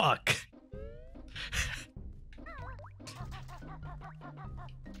say fuck.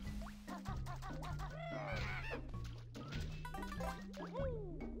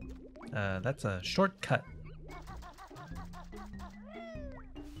 That's a shortcut.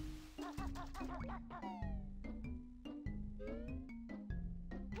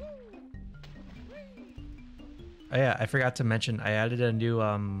 Oh yeah, I forgot to mention I added a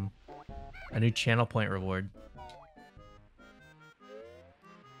new channel point reward.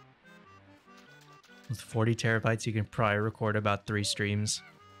 With 40 terabytes, you can probably record about 3 streams.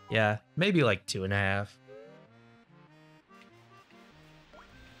 Yeah, maybe like 2.5.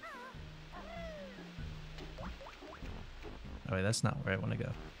 Oh wait, that's not where I want to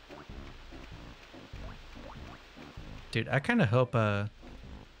go. Dude, I kind of hope,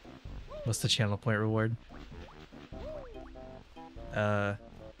 what's the channel point reward?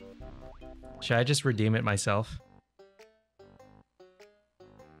 Should I just redeem it myself?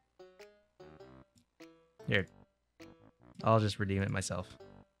 Here. I'll just redeem it myself.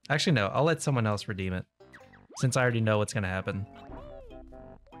 Actually, no, I'll let someone else redeem it, since I already know what's gonna happen.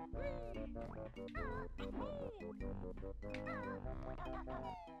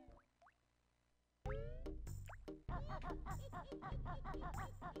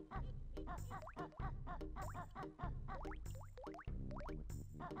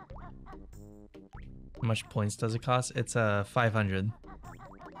 How much points does it cost? It's 500.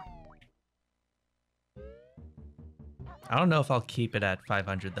 I don't know if I'll keep it at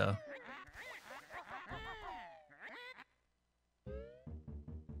 500 though.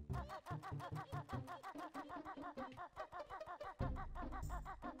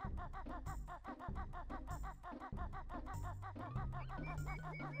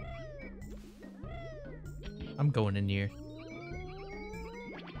 I'm going in here.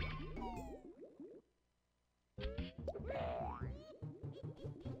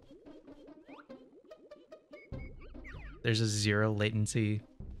 There's a 0 latency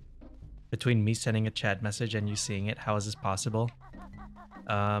between me sending a chat message and you seeing it. How is this possible?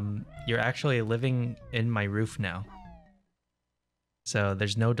 You're actually living in my roof now, so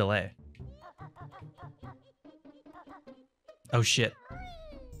there's no delay. Oh shit.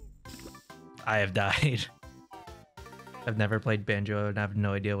 I have died. I've never played Banjo and I have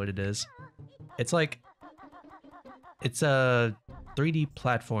no idea what it is. It's like It's a 3D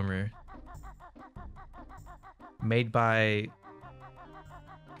platformer made by,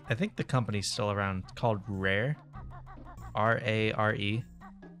 I think the company's still around, called Rare. R-A-R-E.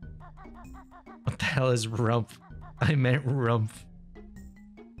 What the hell is Rumpf? I meant Rumpf.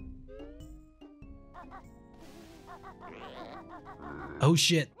 Oh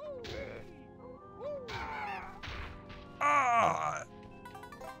shit. Ah!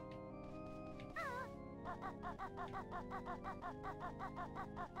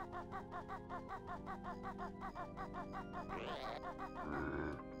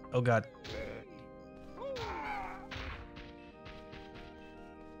 Oh god.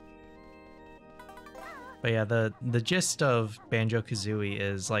 But yeah, the gist of Banjo-Kazooie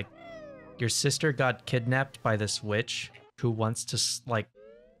is like your sister got kidnapped by this witch who wants to like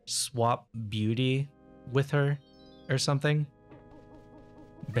swap beauty with her or something.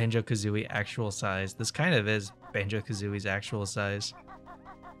 Banjo-Kazooie actual size. This kind of is Banjo-Kazooie's actual size.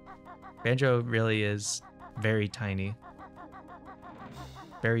 Banjo really is very tiny.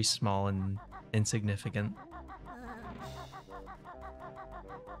 Very small and insignificant.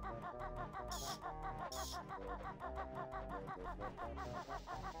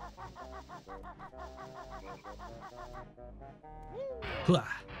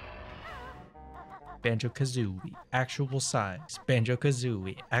 Banjo-Kazooie, actual size.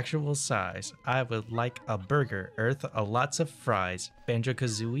 Banjo-Kazooie, actual size. I would like a burger, Earth, lots of fries.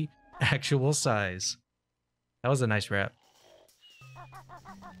 Banjo-Kazooie, actual size. That was a nice rap.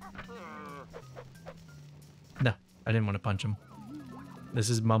 No, I didn't want to punch him. This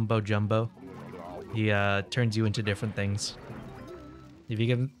is Mumbo Jumbo. He turns you into different things. If you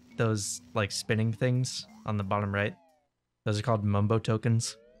give him those like spinning things on the bottom right, those are called Mumbo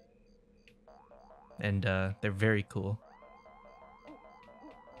tokens. And they're very cool.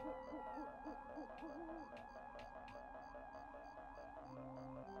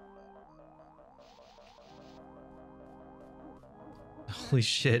 Holy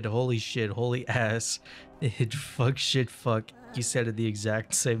shit, holy ass. It fuck shit fuck. You said it the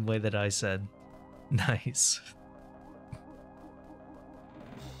exact same way that I said. Nice.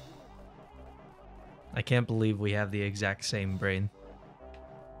 I can't believe we have the exact same brain.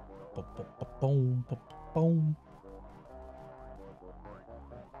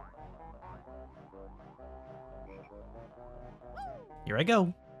 Here I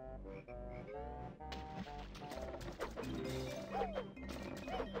go.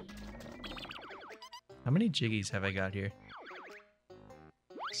 How many jiggies have I got here?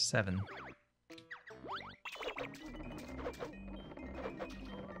 7.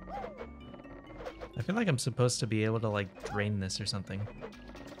 I feel like I'm supposed to be able to like drain this or something.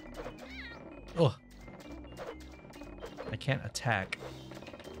 Oh, I can't attack.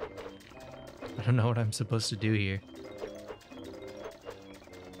 I don't know what I'm supposed to do here.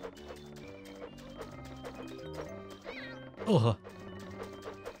 Oh.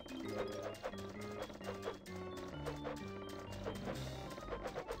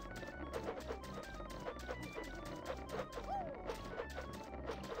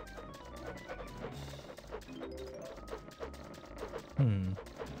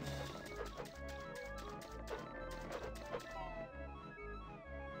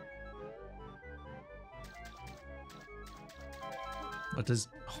 What does...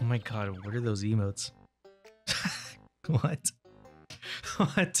 Oh my god, what are those emotes? What?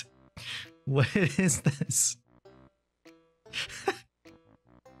 What? What is this?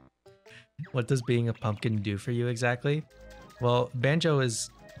 What does being a pumpkin do for you exactly? Well, Banjo is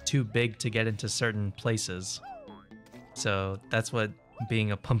too big to get into certain places. So that's what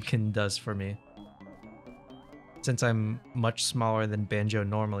being a pumpkin does for me. Since I'm much smaller than Banjo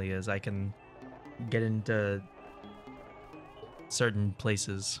normally is, I can get into certain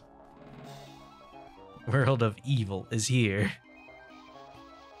places. World of Evil is here.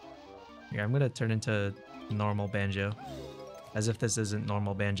 Here, I'm gonna turn into normal Banjo. As if this isn't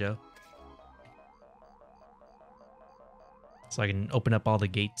normal Banjo. So I can open up all the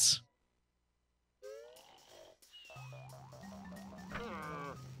gates.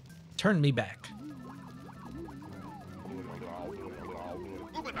 Turn me back.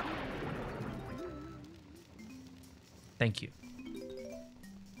 Thank you.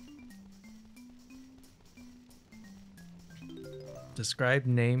 Described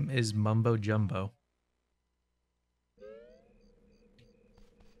name is Mumbo Jumbo.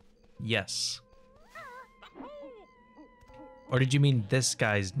 Yes. Or did you mean this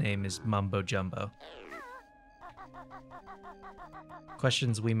guy's name is Mumbo Jumbo?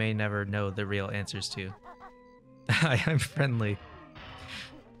 Questions we may never know the real answers to. I'm friendly.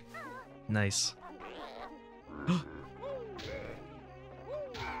 Nice.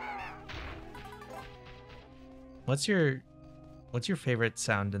 What's your favorite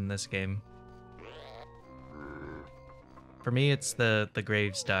sound in this game? For me, it's the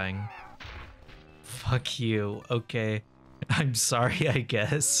graves dying. Fuck you. Okay. I'm sorry, I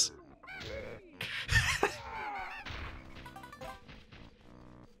guess.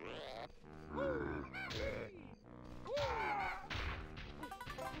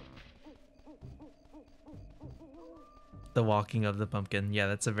 The walking of the pumpkin. Yeah,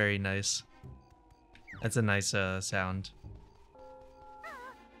 that's a very nice. That's a nice sound.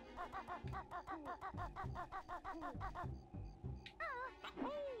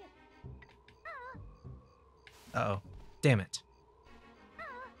 Uh-oh. Damn it.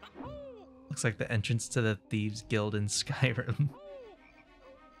 Looks like the entrance to the Thieves Guild in Skyrim.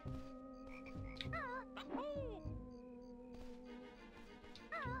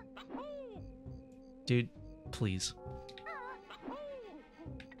 Dude, please.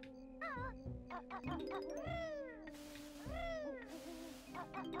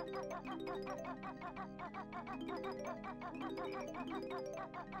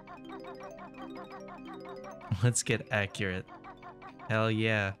 Let's get accurate. Hell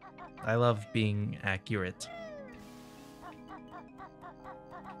yeah. I love being accurate.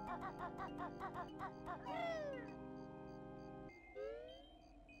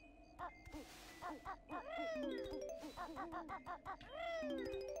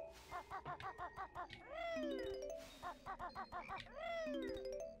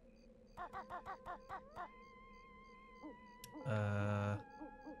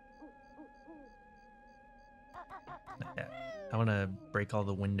 I want to break all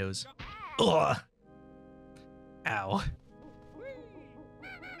the windows. Ugh! Ow.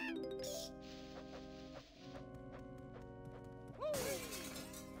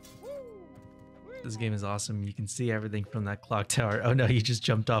 This game is awesome. You can see everything from that clock tower. Oh no, you just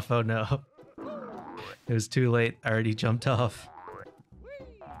jumped off. Oh no. It was too late. I already jumped off.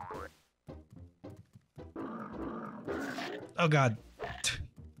 Oh god.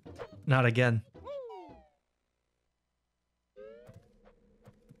 Not again.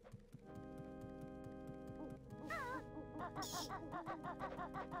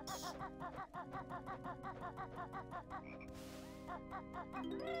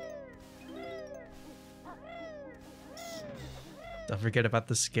 Don't forget about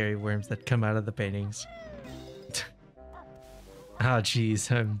the scary worms that come out of the paintings. Oh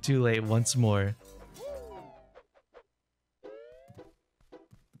jeez, I'm too late once more.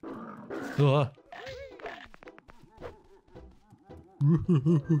 Oh.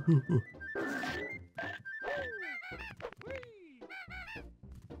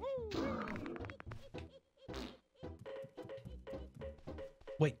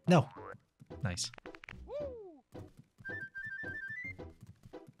 Wait, no. Nice.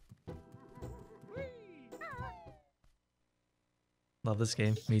 Love this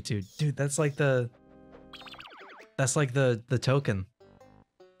game. Me too. Dude, that's like the token.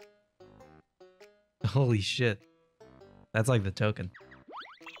 Holy shit. That's like the token.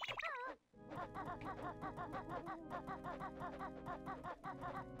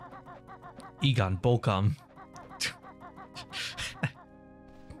 Egon Bolcom.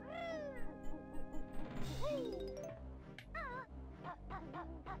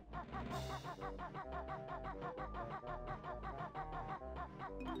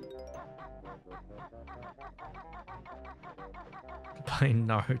 Goodbye,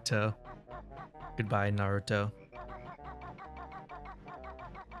 Naruto. Goodbye, Naruto.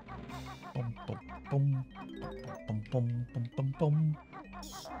 Bum, bum, bum, bum, bum, bum, bum, bum.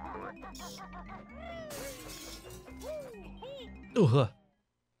 Ugh.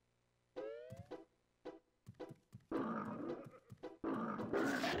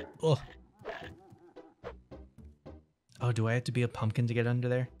 Ugh. Oh, do I have to be a pumpkin to get under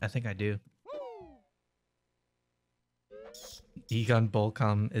there? I think I do. Egon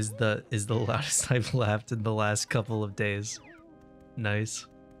Bolcom is the loudest I've laughed in the last couple of days. Nice.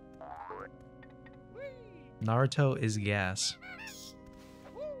 Naruto is gas.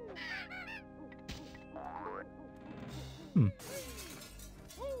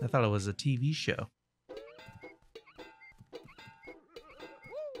 I thought it was a TV show.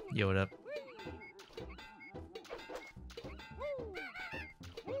 Yo, what up?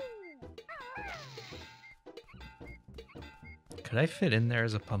 Could I fit in there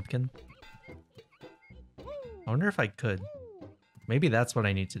as a pumpkin? I wonder if I could. Maybe that's what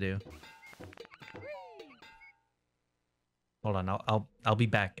I need to do. Hold on, I'll be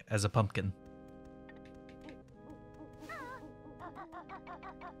back as a pumpkin.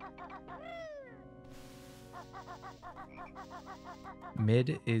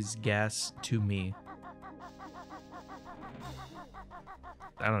 Mid is gas to me.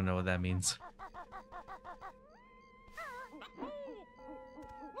 I don't know what that means.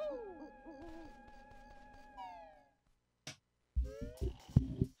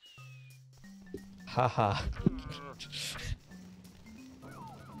 Haha.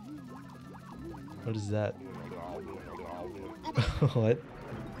 What is that? What?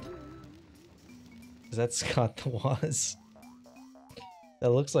 Is that Scott the Woz?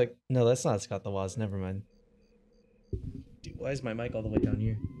 That looks like... No, that's not Scott the Woz. Never mind. Dude, why is my mic all the way down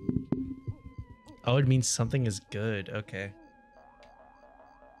here? Oh, it means something is good. Okay.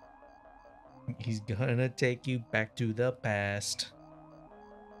 He's gonna take you back to the past.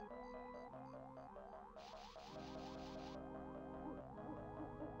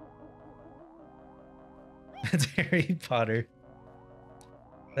 That's Harry Potter.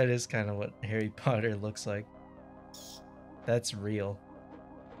 That is kind of what Harry Potter looks like. That's real.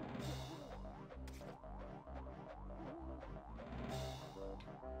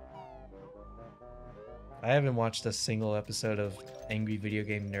 I haven't watched a single episode of Angry Video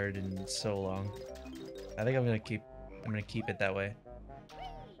Game Nerd in so long. I think I'm gonna keep it that way.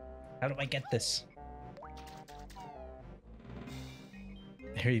 How do I get this?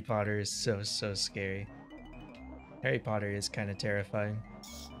 Harry Potter is so scary. Harry Potter is kind of terrifying.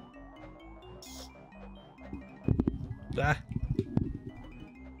 Ah!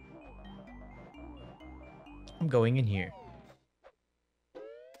 I'm going in here.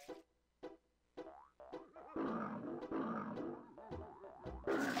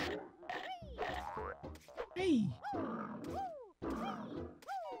 Hey!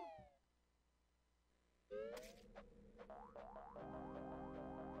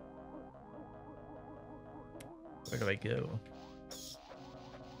 Where do I go?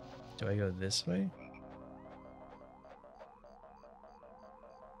 Do I go this way?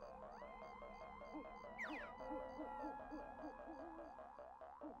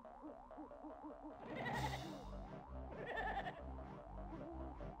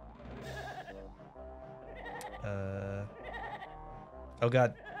 Oh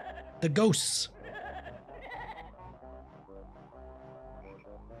god. The ghosts!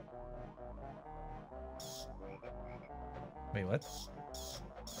 Wait, what?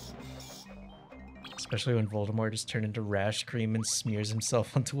 Especially when Voldemort just turned into rash cream and smears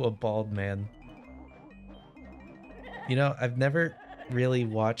himself onto a bald man. You know, I've never really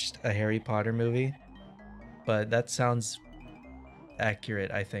watched a Harry Potter movie, but that sounds accurate,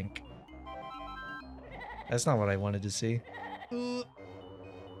 I think. That's not what I wanted to see.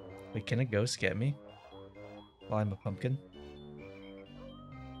 Wait, can a ghost get me? While I'm a pumpkin?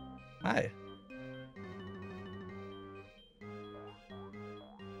 Hi.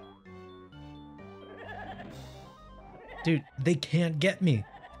 Dude, they can't get me.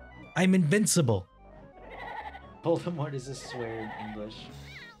 I'm invincible. Voldemort is a swear in English.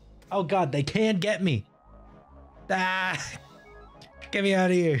 Oh god, they can't get me. Ah! Get me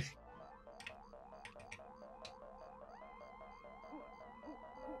out of here.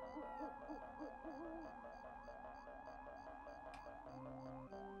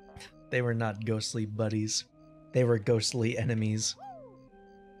 They were not ghostly buddies. They were ghostly enemies.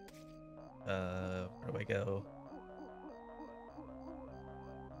 Where do I go?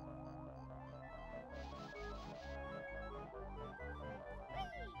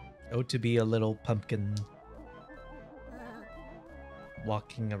 Oh, to be a little pumpkin.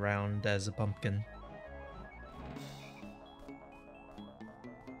 Walking around as a pumpkin.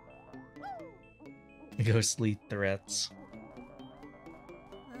 Ghostly threats.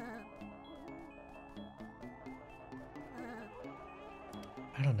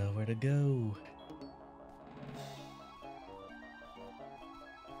 I don't know where to go.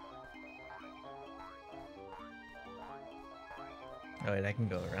 Oh wait, I can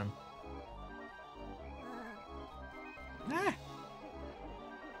go around. Ah!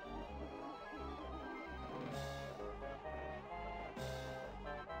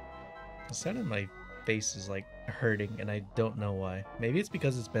 The side of my face is like hurting and I don't know why. Maybe it's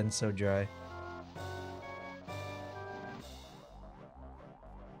because it's been so dry.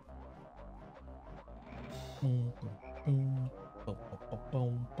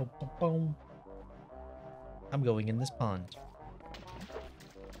 I'm going in this pond.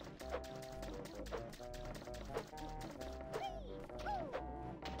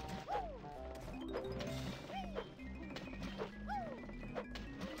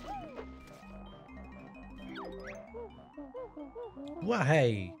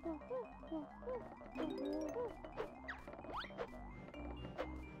 Why?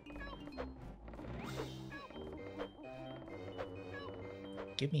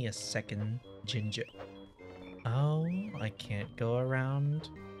 Give me a second, Ginger. Oh, I can't go around.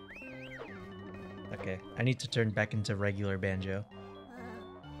 Okay, I need to turn back into regular Banjo.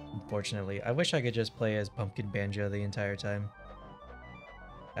 Unfortunately, I wish I could just play as Pumpkin Banjo the entire time.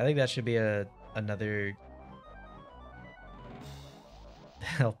 I think that should be another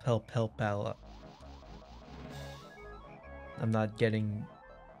help out. I'm not getting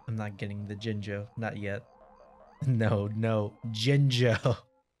the Jinjo, not yet. No, Jinjo.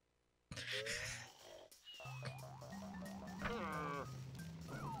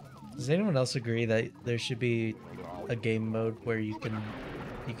 Does anyone else agree that there should be a game mode where you can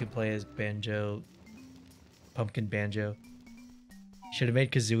play as Banjo, Pumpkin Banjo? Should have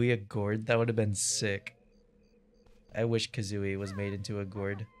made Kazooie a gourd. That would have been sick. I wish Kazooie was made into a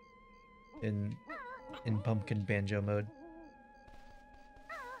gourd in Pumpkin Banjo mode.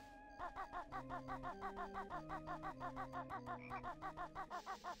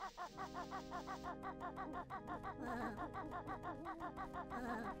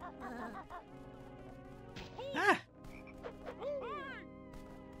 Ah!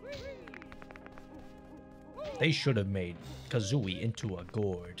 They should have made Kazooie into a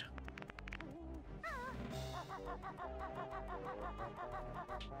gourd.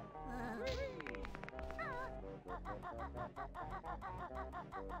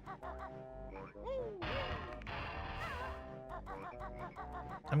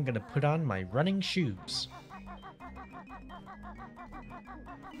 I'm gonna put on my running shoes.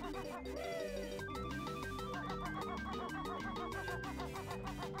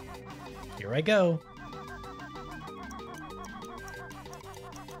 Here I go.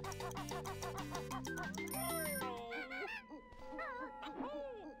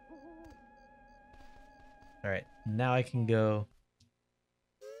 Alright, now I can go...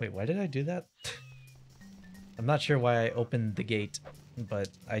 Wait, why did I do that? I'm not sure why I opened the gate, but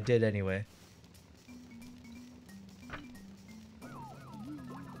I did anyway.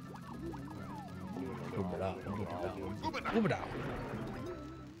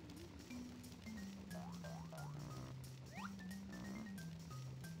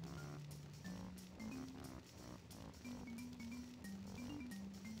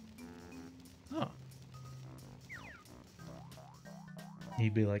 Oh.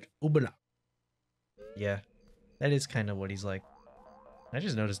 He'd be like, Ubala. Yeah, that is kind of what he's like. I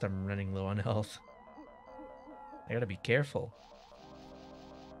just noticed I'm running low on health. I gotta be careful.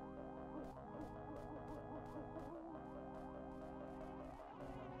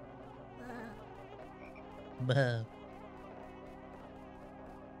 Bah.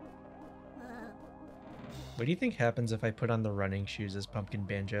 What do you think happens if I put on the running shoes as Pumpkin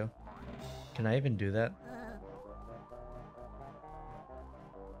Banjo? Can I even do that?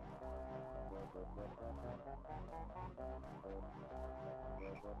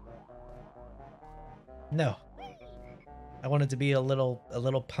 No. I wanted to be a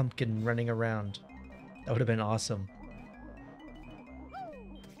little pumpkin running around. That would have been awesome.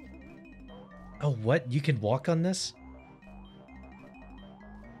 Oh, what? You can walk on this?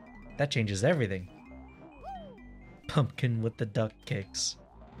 That changes everything. Pumpkin with the duck kicks.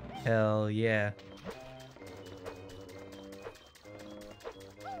 Hell yeah.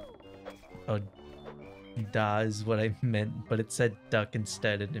 Oh, da is what I meant, but it said duck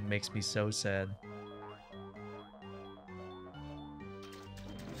instead and it makes me so sad.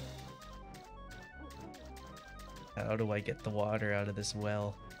 How do I get the water out of this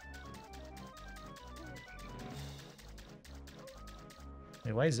well?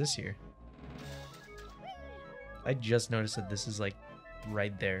 Wait, why is this here? I just noticed that this is like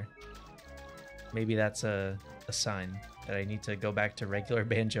right there. Maybe that's a sign that I need to go back to regular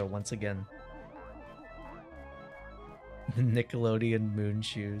Banjo once again. Nickelodeon moon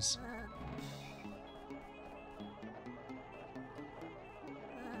shoes.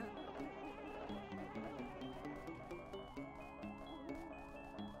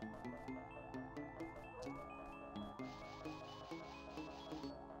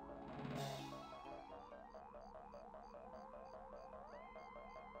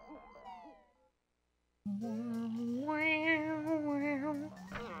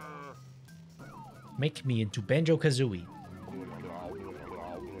 Make me into Banjo-Kazooie.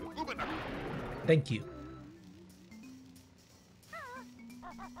 Thank you.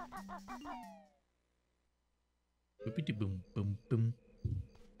 Boopity boom boom boom.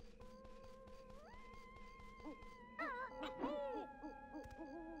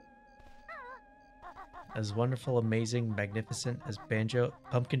 As wonderful, amazing, magnificent as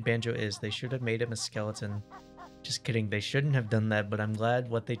Pumpkin Banjo is, they should have made him a skeleton. Just kidding, they shouldn't have done that, but I'm glad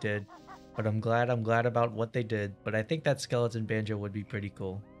what they did. But I'm glad about what they did. But I think that skeleton Banjo would be pretty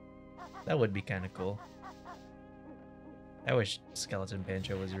cool. That would be kind of cool. I wish Skeleton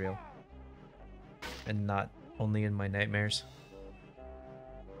Banjo was real. And not only in my nightmares.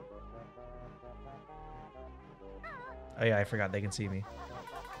 Oh yeah, I forgot they can see me.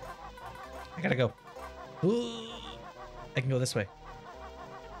 I gotta go. Ooh, I can go this way.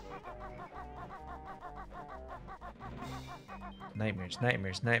 Nightmares,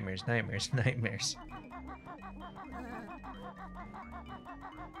 nightmares, nightmares, nightmares, nightmares.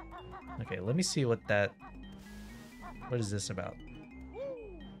 Okay, let me see what that... What is this about?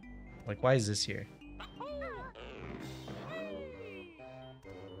 Like, why is this here?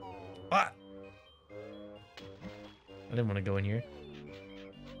 Ah! I didn't want to go in here.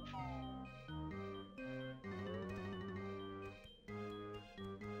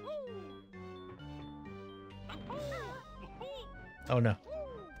 Oh no.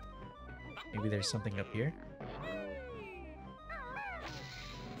 Maybe there's something up here?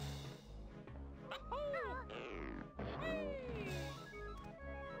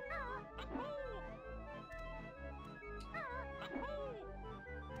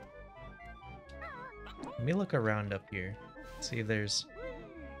 Let me look around up here. See if there's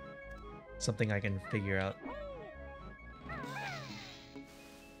something I can figure out.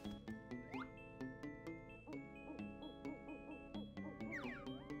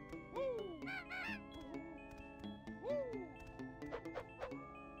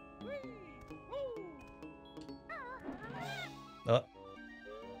 Oh.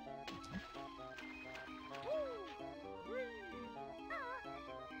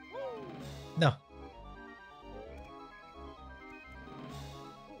 No.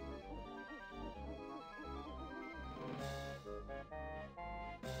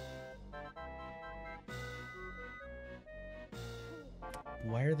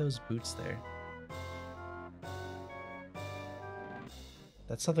 Why are those boots there?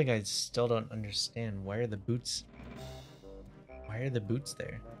 That's something I still don't understand. Why are the boots... Why are the boots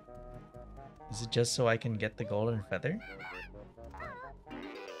there? Is it just so I can get the golden feather?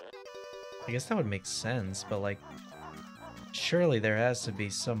 I guess that would make sense, but like... Surely there has to be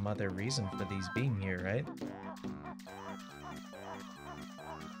some other reason for these being here, right?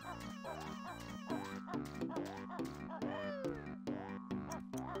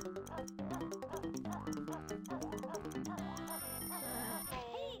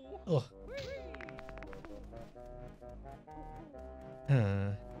 Ugh.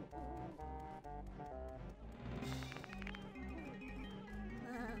 Huh.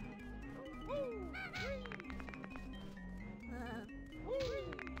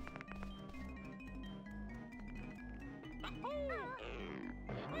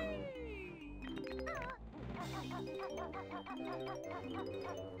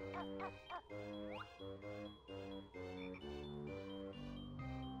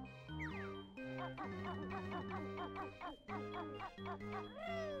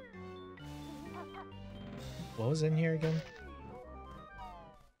 What was in here again?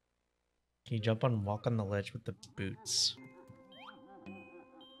 Can you jump on and walk on the ledge with the boots?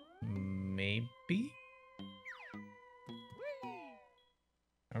 Maybe?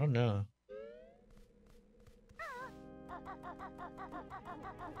 I don't know.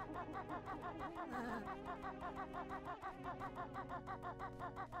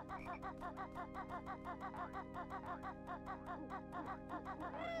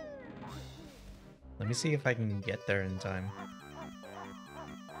 Let me see if I can get there in time.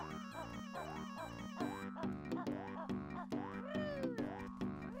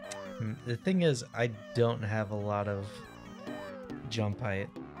 The thing is, I don't have a lot of jump height.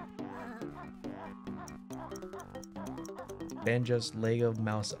 Banjo's Lego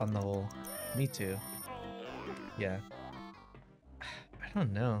mouse on the hole. Me too. Yeah. I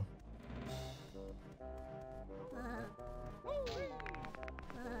don't know.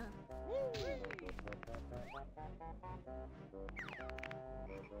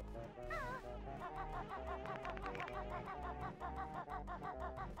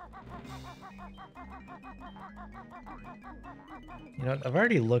 You know, I've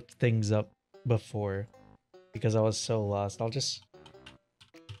already looked things up before because I was so lost. I'll just...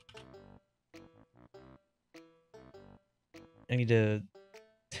 I need to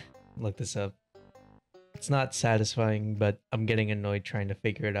look this up. It's not satisfying, but I'm getting annoyed trying to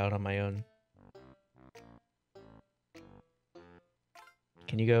figure it out on my own.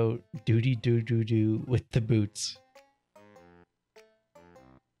 Can you go doody doo doo doo with the boots?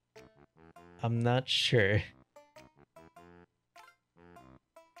 I'm not sure.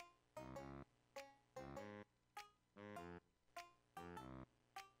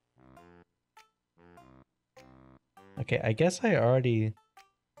 Okay, I guess I already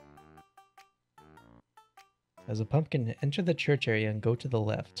As a pumpkin, enter the church area and go to the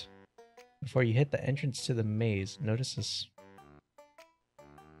left. Before you hit the entrance to the maze, notice this.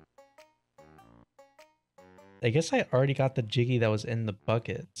 I guess I already got the Jiggy that was in the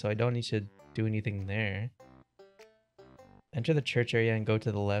bucket, so I don't need to do anything there. Enter the church area and go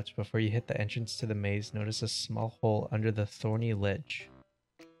to the left. Before you hit the entrance to the maze, notice a small hole under the thorny ledge.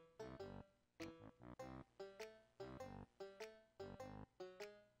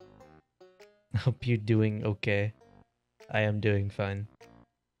 Hope you're doing okay. I am doing fine.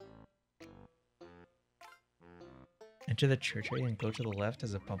 Enter the church area and go to the left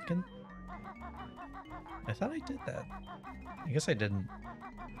as a pumpkin? I thought I did that. I guess I didn't.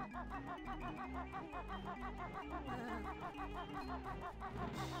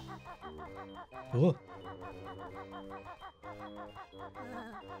 Cool.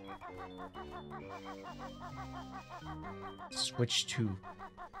 Switch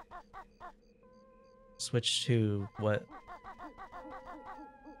to what?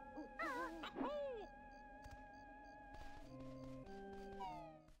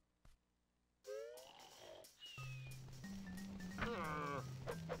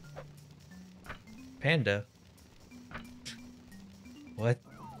 Panda? What?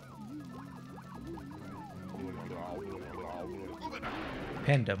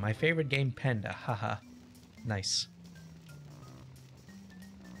 Panda, my favorite game, Panda. Haha. Nice.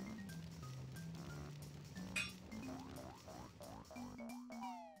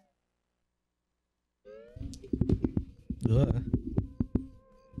 Ugh.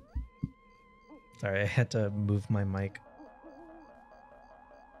 Sorry, I had to move my mic.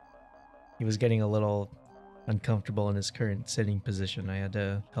 He was getting a little uncomfortable in his current sitting position. I had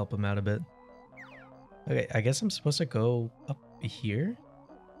to help him out a bit. Okay, I guess I'm supposed to go up here?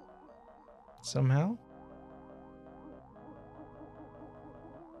 Somehow?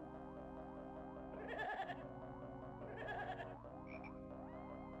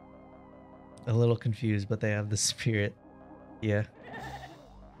 A little confused, but they have the spirit. Yeah.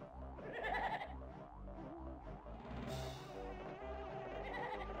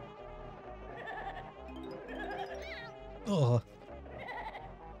 Oh.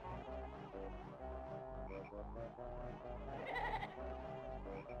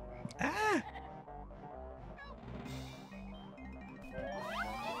 Ah!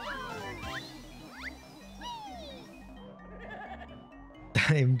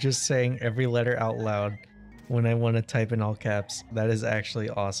 I'm just saying every letter out loud when I want to type in all caps. That is actually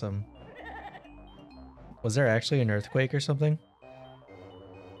awesome. Was there actually an earthquake or something?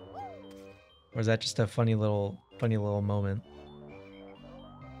 Or is that just a funny little moment?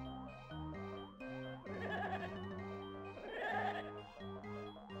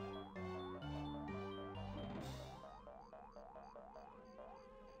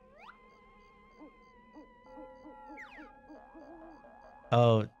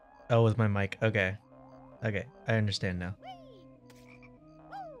 Oh, with my mic. Okay. Okay, I understand now.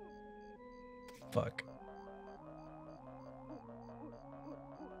 Fuck.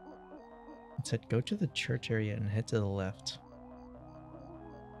 It said go to the church area and head to the left.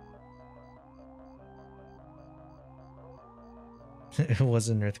 It was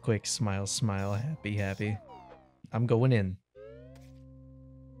an earthquake. Smile, smile, happy, happy. I'm going in.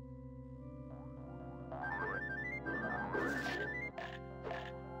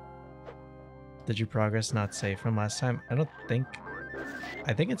 Did your progress not save from last time? I don't think...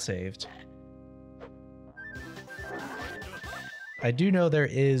 I think it's saved. I do know there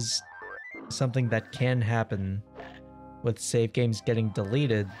is something that can happen with save games getting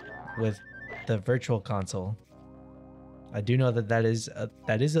deleted with the virtual console. I do know that that is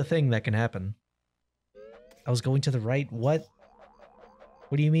a thing that can happen. I was going to the right. What?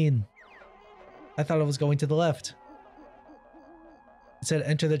 What do you mean? I thought I was going to the left. It said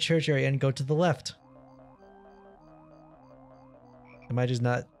enter the church area and go to the left. Am I just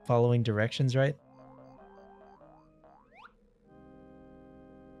not following directions right?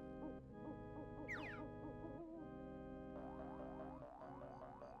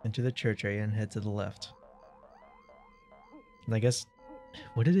 Enter the church area and head to the left. And I guess...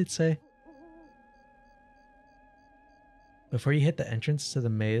 What did it say? Before you hit the entrance to the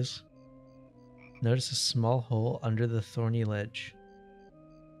maze, notice a small hole under the thorny ledge.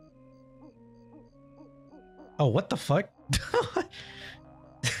 Oh, what the fuck?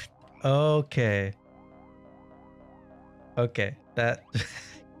 Okay. Okay, that...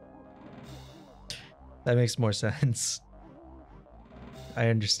 that makes more sense. I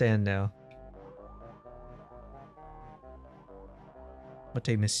understand now. What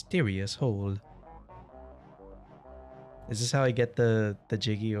a mysterious hole. Is this how I get the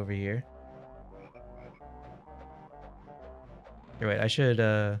Jiggy over here? Here, wait, I should,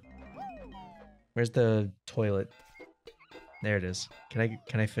 where's the toilet? There it is. Can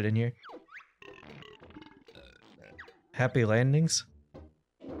I fit in here? Happy landings?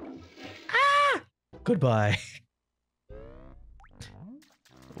 Ah! Goodbye.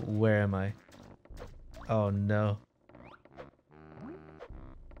 Where am I? Oh no.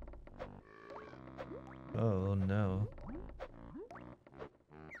 Oh no.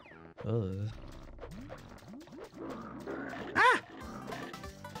 Ugh. Ah!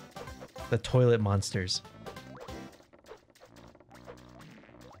 The toilet monsters.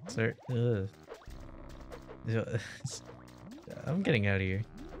 Sir, ugh. I'm getting out of here.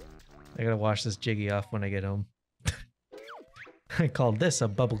 I gotta wash this Jiggy off when I get home. I call this a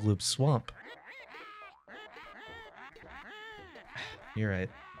bubble gloop swamp. You're right.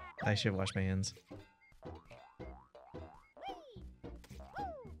 I should wash my hands.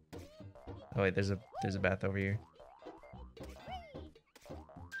 Oh wait, there's a bath over here.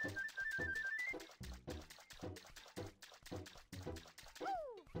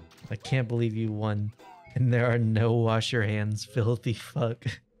 I can't believe you won. And there are no wash your hands, filthy fuck.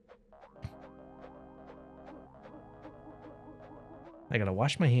 I gotta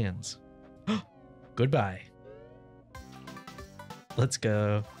wash my hands. Goodbye. Let's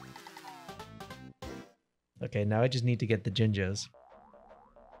go. Okay, now I just need to get the Jinjos.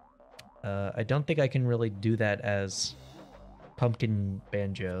 I don't think I can really do that as Pumpkin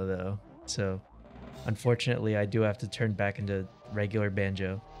Banjo, though. So, unfortunately, I do have to turn back into regular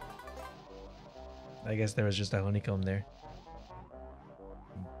Banjo. I guess there was just a honeycomb there.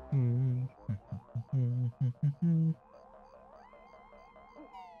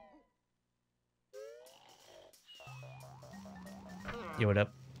 Yo, what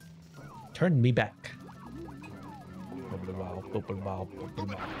up? Turn me back.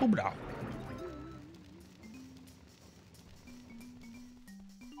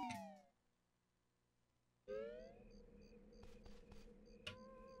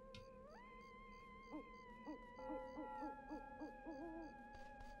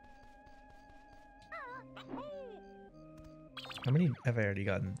 How many have I already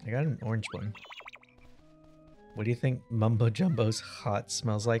gotten? I got an orange one. What do you think Mumbo Jumbo's hot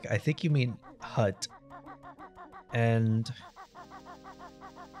smells like? I think you mean hut. And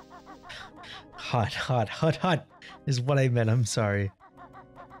hot is what I meant. I'm sorry.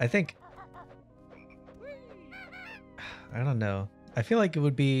 I think, I don't know. I feel like it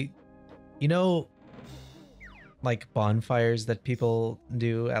would be, you know, like bonfires that people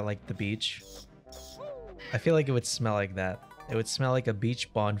do at like the beach. I feel like it would smell like that. It would smell like a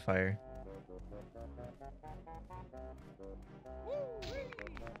beach bonfire.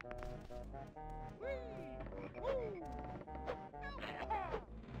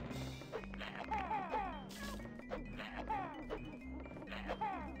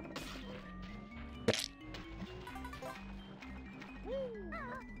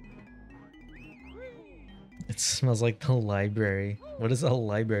 It smells like the library. What does a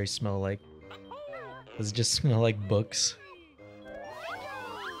library smell like? Does it just smell like books?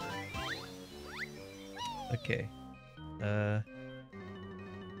 Okay. I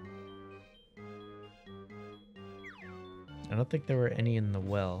don't think there were any in the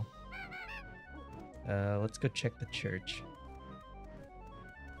well. Let's go check the church.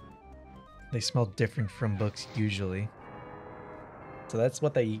 They smell different from books usually. So that's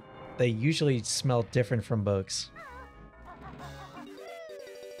what they usually smell different from books.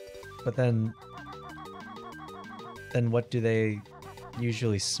 But then what do they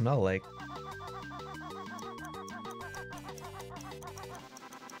usually smell like?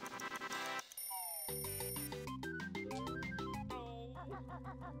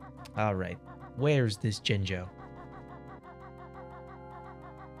 All right, where's this Jinjo?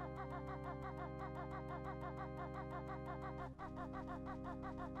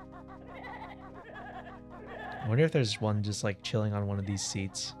 I wonder if there's one just like chilling on one of these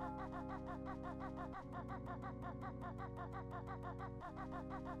seats.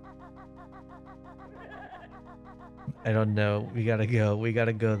 I don't know. We gotta go. We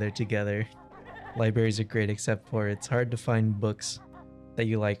gotta go there together. Libraries are great except for it's hard to find books that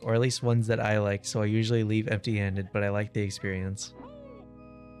you like, or at least ones that I like, so I usually leave empty-handed, but I like the experience.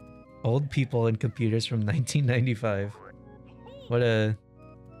 Old people and computers from 1995. What a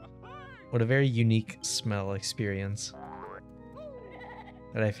very unique smell experience.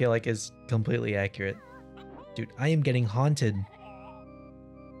 That I feel like is completely accurate. Dude, I am getting haunted.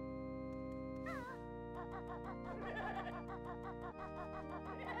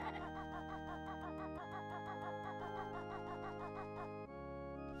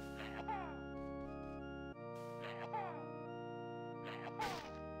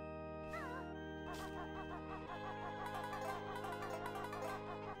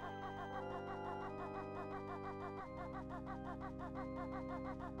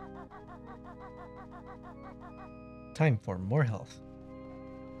 Time for more health.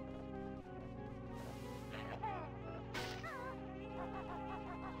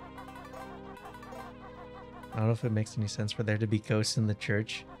 I don't know if it makes any sense for there to be ghosts in the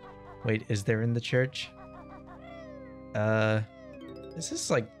church. Wait, is there in the church? This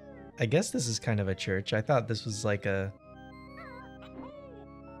is like... I guess this is kind of a church. I thought this was like a...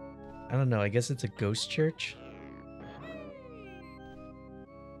 I don't know, I guess it's a ghost church?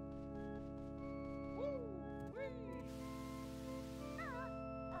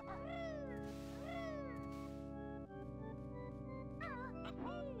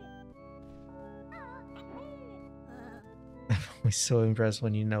 I'm always so impressed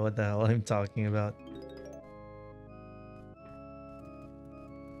when you know what the hell I'm talking about.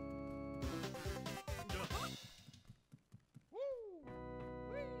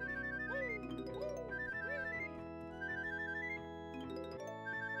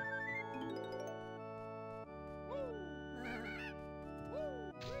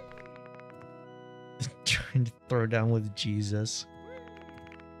 Trying to throw down with Jesus.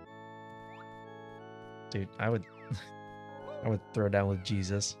 Dude, I would throw down with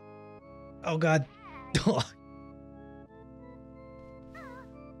Jesus. Oh god.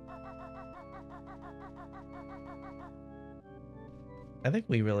 I think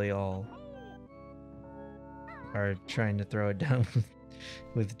we really all are trying to throw it down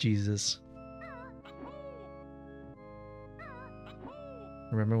with Jesus.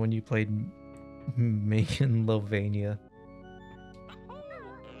 Remember when you played Macon Lovania?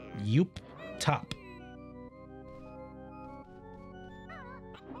 Yoop top.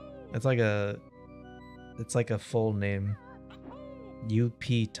 It's like a full name. UP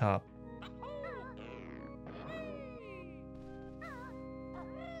top.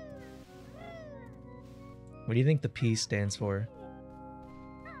 What do you think the P stands for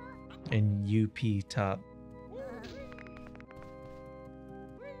in UP top?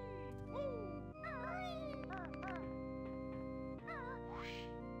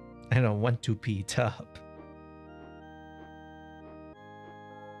 I don't want to pee top.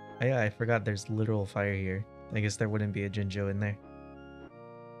 Oh yeah, I forgot there's literal fire here. I guess there wouldn't be a Jinjo in there.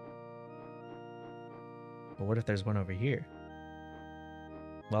 But what if there's one over here?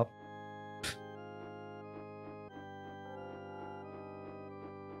 Well.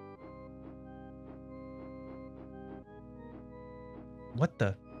 What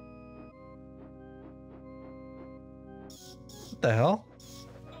the? What the hell?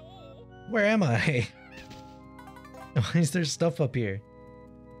 Where am I? Why is there stuff up here?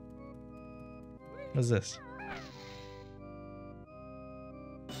 What's this?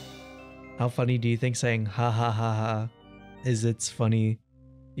 How funny do you think saying ha ha ha ha is? It's funny.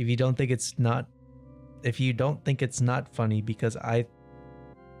 If you don't think it's not funny, because I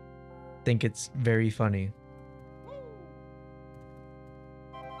think it's very funny.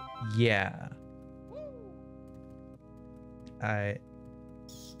 Yeah.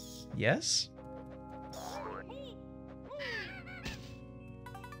 Yes?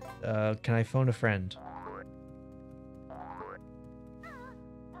 Can I phone a friend?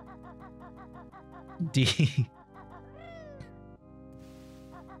 D.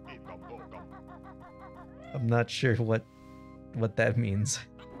 I'm not sure what that means.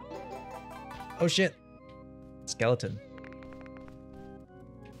 Oh shit! Skeleton.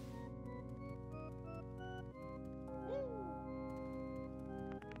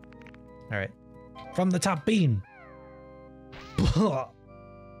 Alright. From the top beam!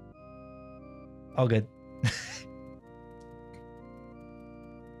 All good.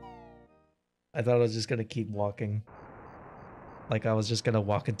 I thought I was just gonna keep walking. Like I was just gonna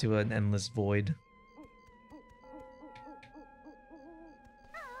walk into an endless void.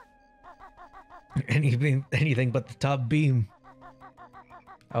 Anything but the top beam.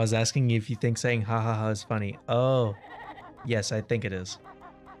 I was asking you if you think saying ha ha ha is funny. Oh, yes, I think it is.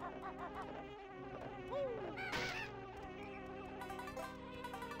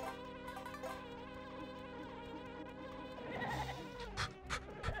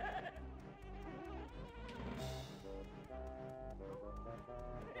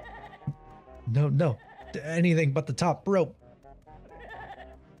 No, anything but the top rope.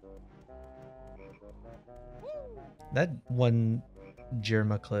 That one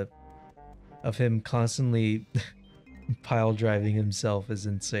Jerma clip of him constantly pile driving himself is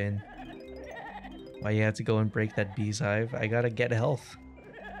insane. Why you had to go and break that bee's hive? I gotta get health.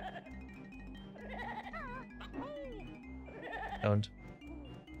 Don't.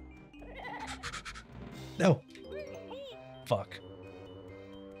 No. Fuck.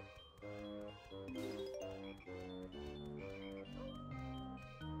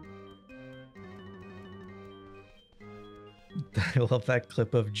 I love that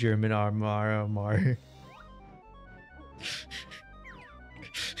clip of German armor.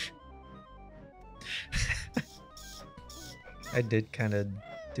 I did kind of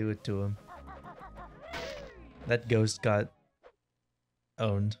do it to him. That ghost got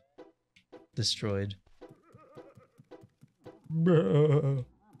owned. Destroyed. Bruh.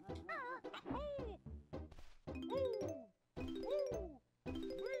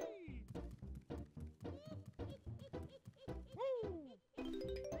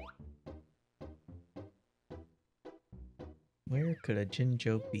 Where could a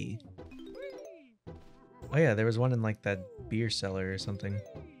Jinjo be? Oh yeah, there was one in like that beer cellar or something.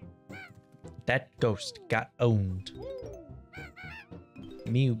 That ghost got owned.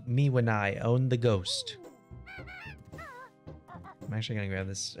 Me when I own the ghost. I'm actually gonna grab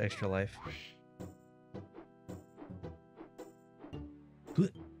this extra life.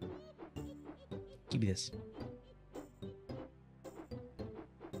 Give me this.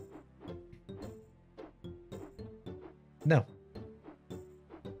 No.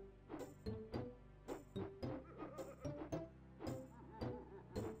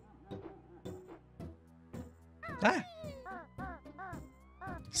 Ah!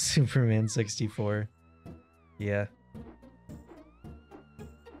 Superman 64. Yeah.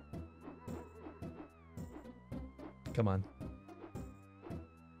 Come on.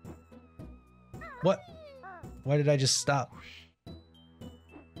 What? Why did I just stop?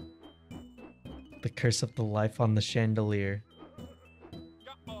 The curse of the life on the chandelier.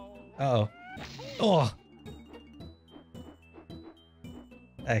 Uh-oh. Oh!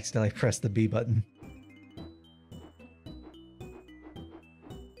 I accidentally pressed the B button.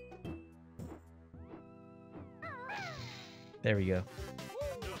 There we go.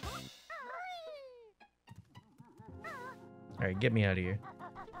 Alright, get me out of here.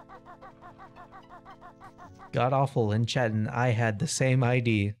 God awful in chat and I had the same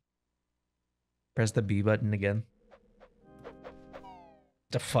ID. Press the B button again.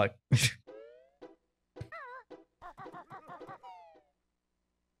 The fuck?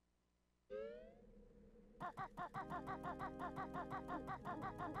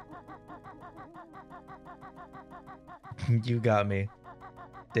 You got me.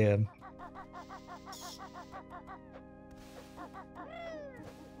 Damn.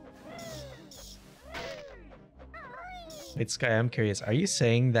 Wait, Sky, I'm curious. Are you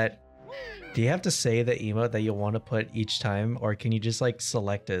saying that... Do you have to say the emote that you want to put each time, or can you just, like,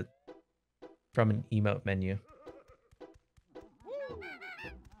 select it from an emote menu?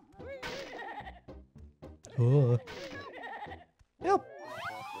 Oh. Help!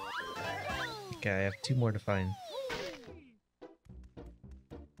 Okay, I have 2 more to find.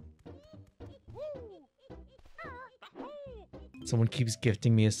 Someone keeps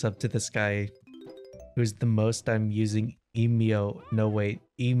gifting me a sub to this guy who's the most I'm using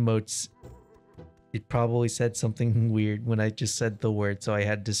emotes. It probably said something weird when I just said the word, so I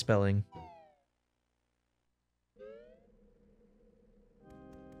had dispelling.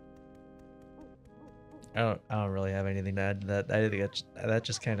 I don't really have anything to add to that. I think that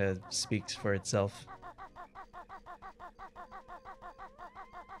just kind of speaks for itself.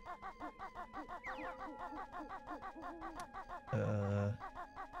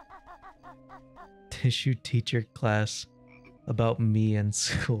 Tissue teacher class about me and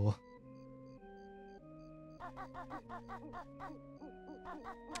school.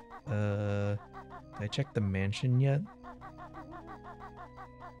 Did I check the mansion yet?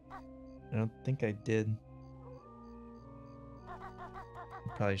 I don't think I did.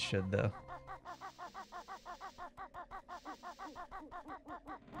 I probably should though.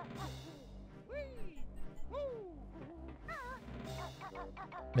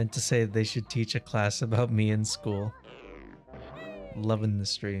 Meant to say they should teach a class about me in school. Loving the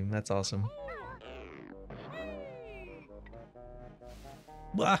stream, that's awesome.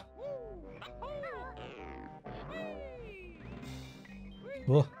 Wah!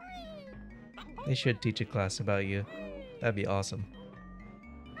 Whoa. They should teach a class about you. That'd be awesome.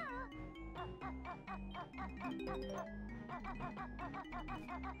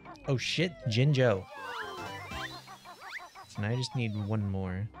 Oh shit, Jinjo. So now I just need 1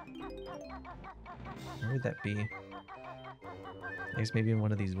 more. Where would that be? I guess maybe in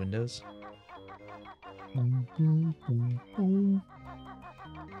one of these windows? Did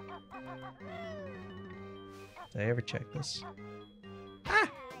I ever check this? Ah!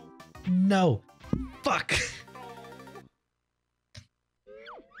 No! Fuck!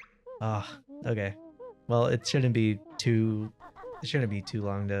 Ah, okay. Well, it shouldn't be too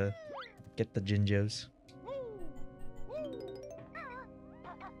long to get the Jinjos.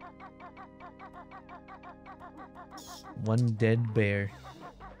 One dead bear.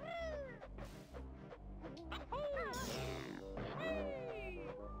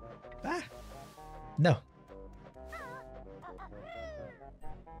 Ah! No.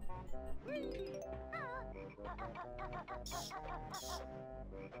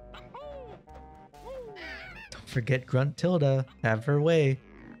 Don't forget Grunt Tilda. Have her way.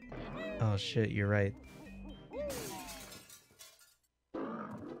 Oh shit, you're right.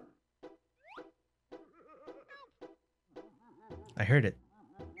 I heard it.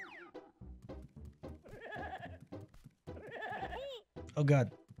 Oh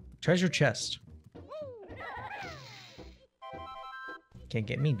god. Treasure chest. Can't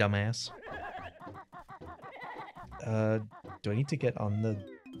get me, dumbass. Do I need to get on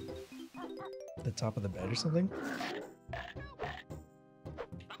the top of the bed or something?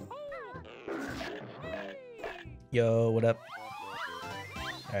 Yo, what up?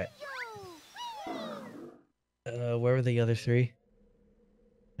 Alright. Where were the other three?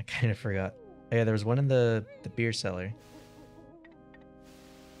 I kind of forgot. Oh, yeah, there was one in the beer cellar.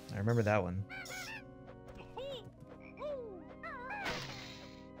 I remember that one.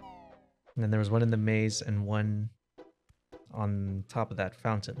 And then there was one in the maze and one on top of that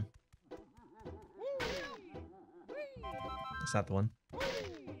fountain. That's not the one.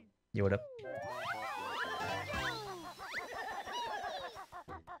 Yo, what up?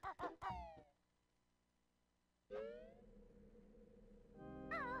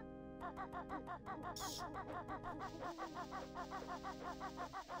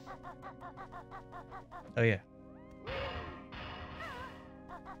 Oh yeah.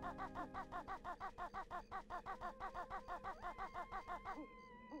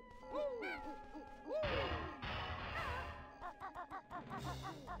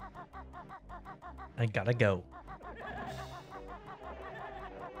 I gotta go.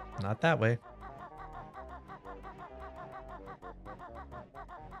 Not that way.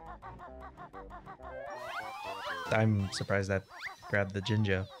 I'm surprised that grabbed the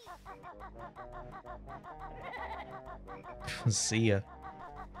Jinjo. See ya.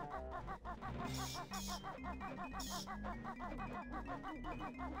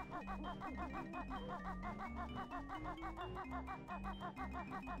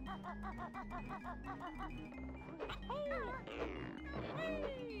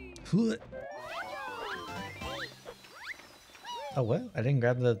 Oh, what? I didn't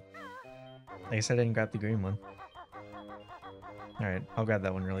grab the... I guess I didn't grab the green one. Alright, I'll grab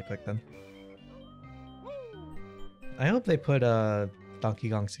that one really quick then. I hope they put Donkey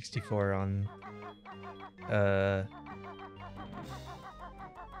Kong 64 on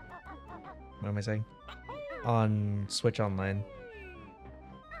what am I saying? On Switch Online.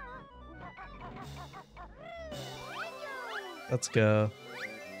 Let's go.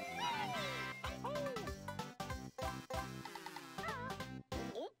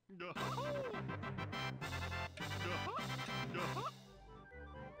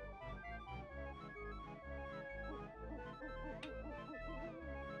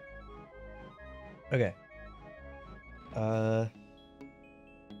 Okay.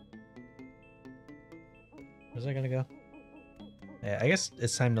 Where's I gonna go? Yeah, I guess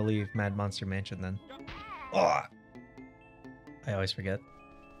it's time to leave Mad Monster Mansion then. Oh! I always forget.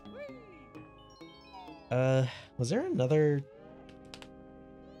 Was there another...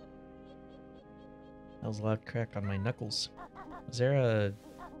 That was a loud crack on my knuckles. Was there a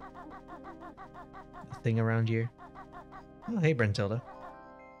thing around here? Oh, hey, Brentilda.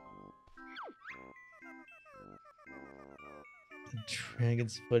 A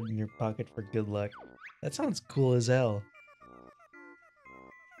dragon's foot in your pocket for good luck. That sounds cool as hell.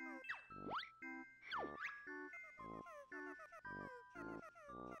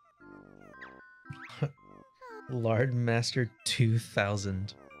 Lard Master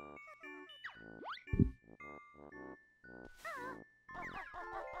 2000.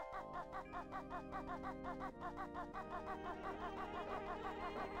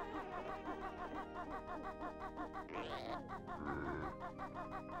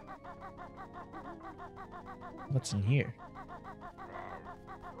 What's in here?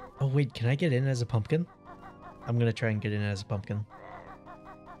 Oh wait, can I get in as a pumpkin? I'm gonna try and get in as a pumpkin.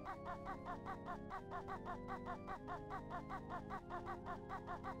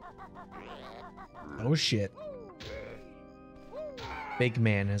 Oh shit. Big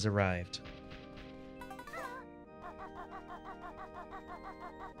man has arrived.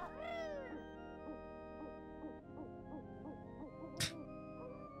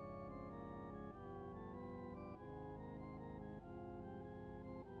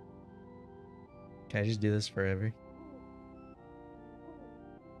 Can I just do this forever?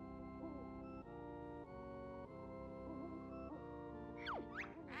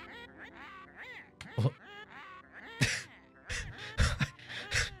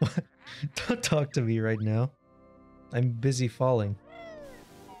 Don't talk to me right now. I'm busy falling.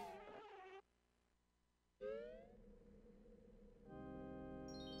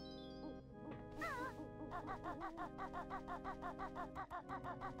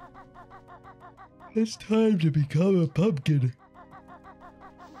 It's time to become a pumpkin.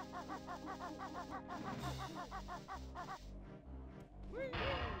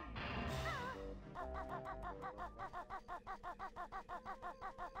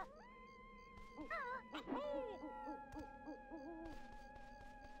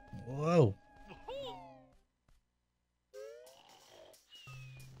 Whoa.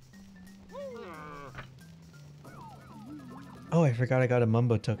 Oh, I forgot I got a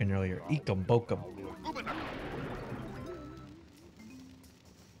Mumbo token earlier. Ekum bokum.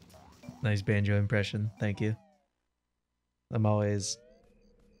 Nice banjo impression. Thank you. I'm always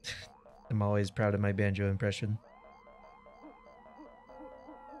proud of my banjo impression.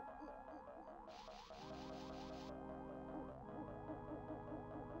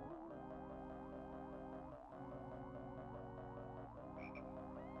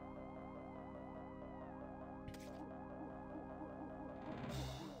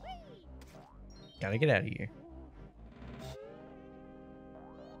 Gotta get out of here.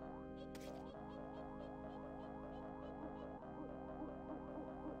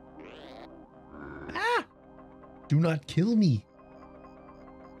 Ah! Do not kill me.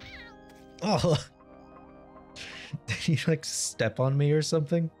 Oh. Did you like step on me or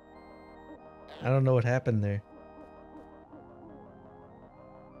something? I don't know what happened there.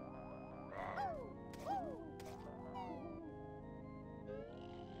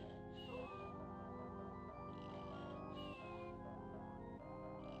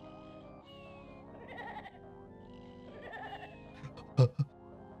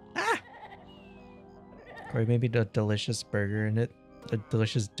 Ah! Or maybe the delicious burger in it. The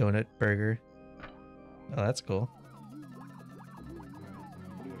delicious donut burger. Oh, that's cool.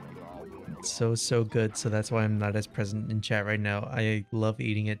 It's so good, so that's why I'm not as present in chat right now. I love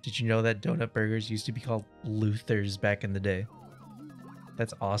eating it. Did you know that donut burgers used to be called Luther's back in the day?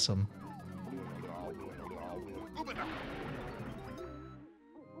 That's awesome.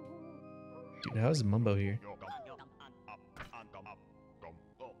 Dude, how is Mumbo here?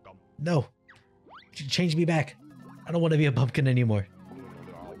 No! Change me back! I don't want to be a pumpkin anymore.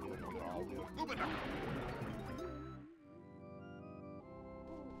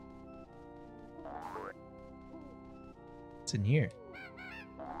 What's in here?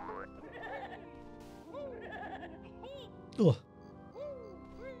 Oh.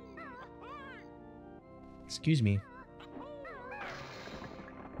 Excuse me.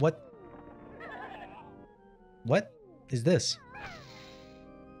 What? What is this?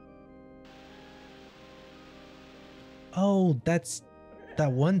 Oh, that's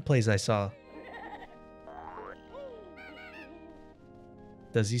that one place I saw.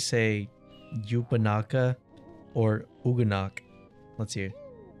 Does he say Yubanaka or Uganak? Let's hear.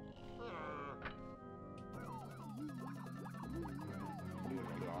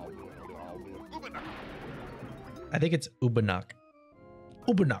 I think it's Ubanak.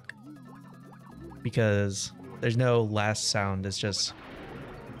 Ubanak. Because there's no last sound, it's just...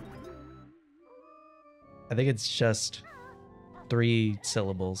 I think it's just 3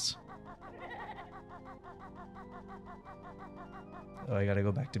 syllables. Oh, I gotta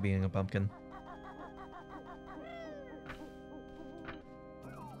go back to being a pumpkin.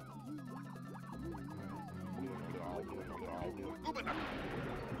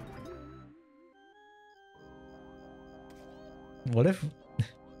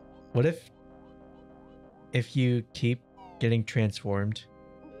 What if you keep getting transformed,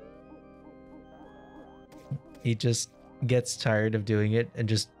 he just gets tired of doing it and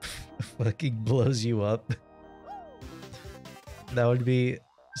just fucking blows you up? That would be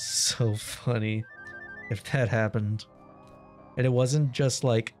so funny if that happened. And it wasn't just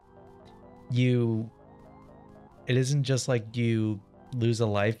like it isn't just like you lose a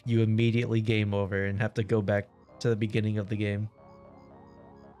life, you immediately game over and have to go back to the beginning of the game.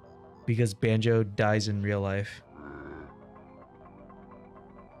 Because Banjo dies in real life.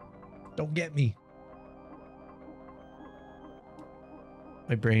 Don't get me.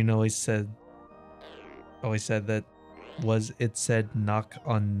 My brain always said that it said knock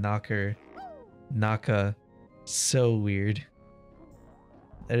on knocker. Naka. So weird.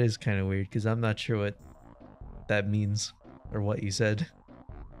 That is kind of weird because I'm not sure what that means or what you said.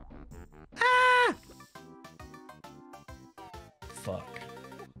 Ah! Fuck.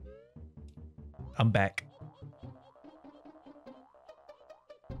 I'm back.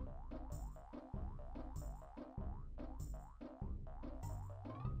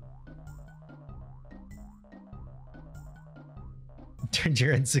 Turned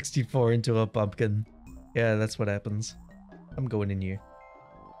your N64 into a pumpkin. Yeah, that's what happens. I'm going in here.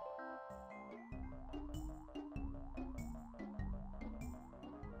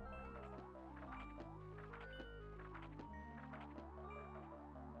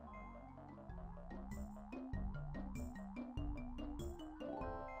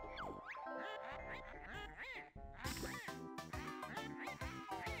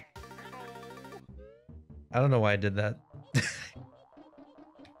 I don't know why I did that.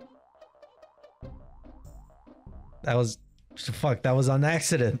 That was... Fuck, that was on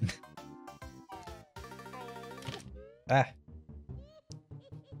accident. Ah.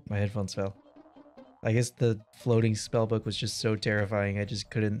 My headphones fell. I guess the floating spellbook was just so terrifying, I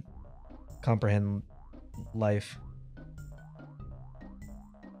just couldn't comprehend life.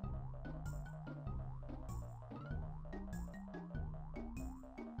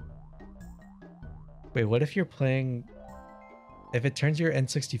 Wait, what if you're playing... If it turns your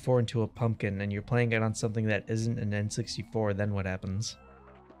N64 into a pumpkin and you're playing it on something that isn't an N64, then what happens?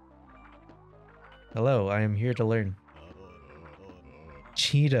 Hello, I am here to learn.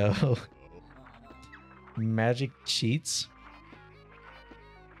 Cheeto. Magic cheats?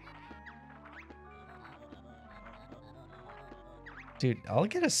 Dude, I'll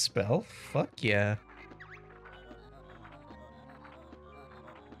get a spell? Fuck yeah.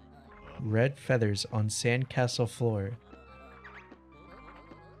 Red feathers on sandcastle floor.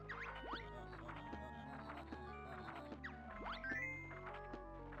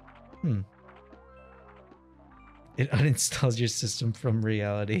 It uninstalls your system from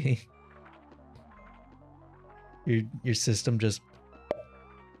reality. Your system just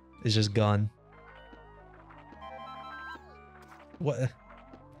is just gone. What?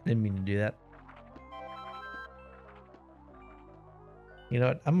 Didn't mean to do that. You know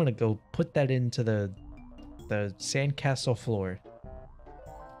what? I'm gonna go put that into the sandcastle floor.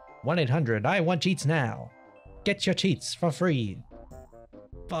 1-800 I want cheats now. Get your cheats for free.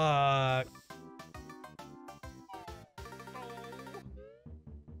 Fuck.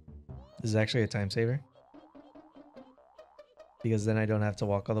 This is actually a time saver. Because then I don't have to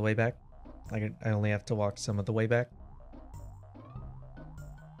walk all the way back. I only have to walk some of the way back.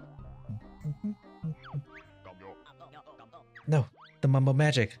 No, the mumbo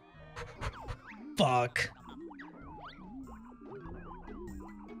magic. Fuck.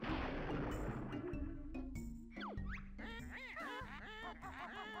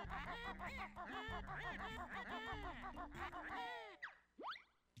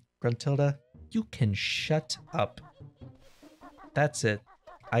 Gruntilda, you can shut up. That's it.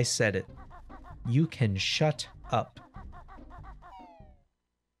 I said it. You can shut up.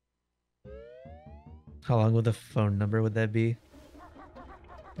 How long would the phone number would that be?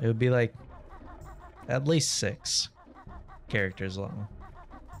 It would be like at least 6 characters long.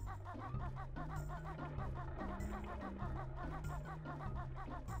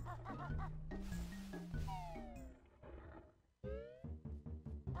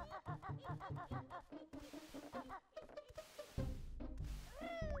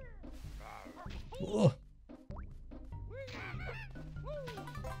 Ugh.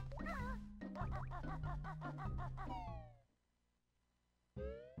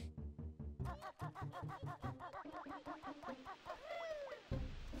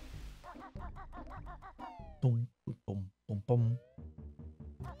 Boom, boom, boom, boom, boom.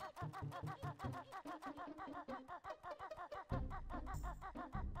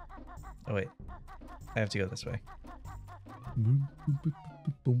 Oh wait, I have to go this way. Boom, boom, boom,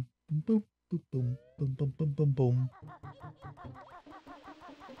 boom, boom, boom, boom, boom, boom, boom, boom, boom.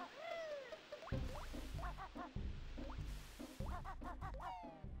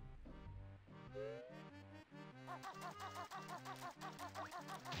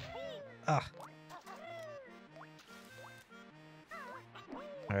 Ah.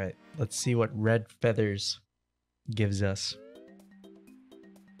 All right, let's see what red feathers gives us.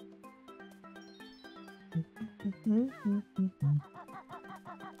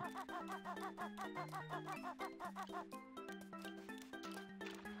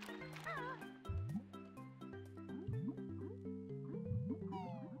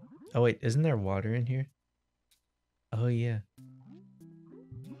 Oh wait, isn't there water in here? Oh yeah.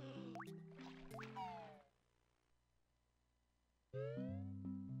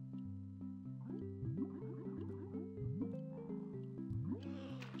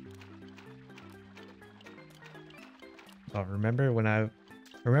 Oh, remember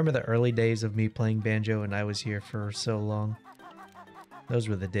the early days of me playing Banjo and I was here for so long? Those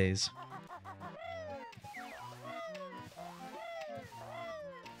were the days.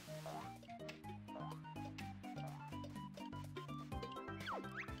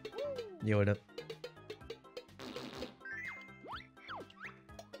 Yo, what up?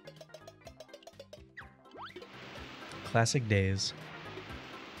 Classic days.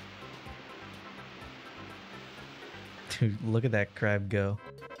 Dude, look at that crab go.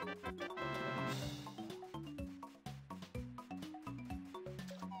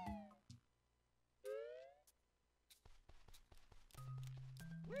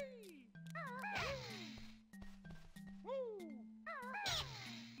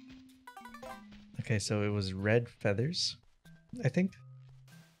 Okay, so it was red feathers, I think.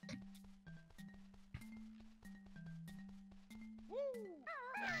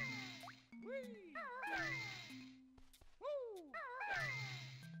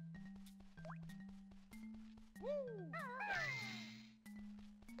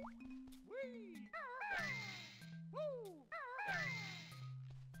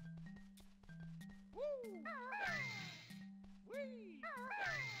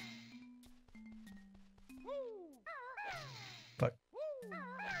 Fuck.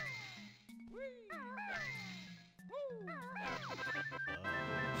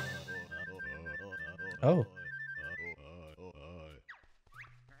 Oh.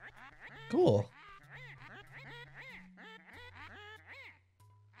 Cool.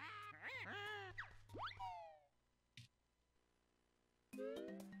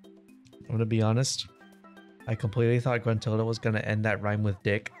 I'm gonna be honest. I completely thought Gruntilda was gonna end that rhyme with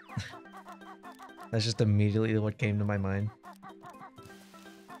dick. That's just immediately what came to my mind.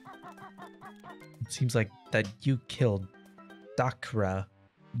 It seems like that you killed Dakra,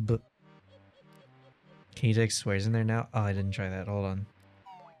 but can you take swears in there now? Oh, I didn't try that. Hold on.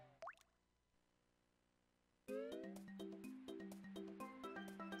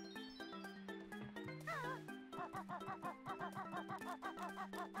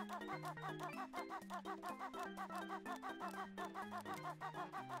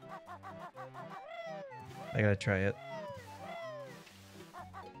 I gotta try it.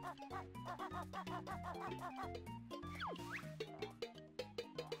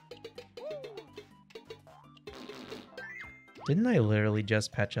 Didn't I literally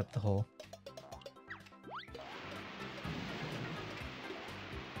just patch up the hole?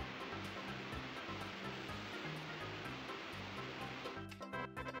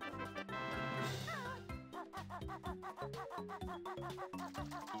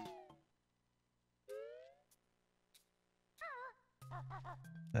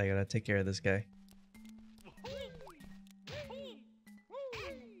 I gotta take care of this guy.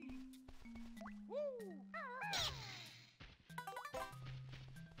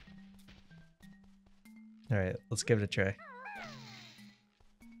 Alright, let's give it a try.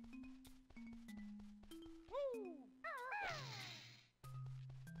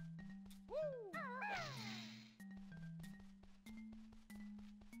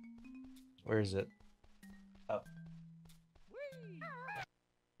 Where is it? Oh.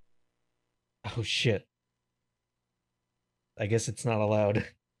 Oh shit. I guess it's not allowed.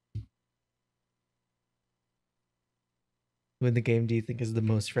 Who in the game do you think is the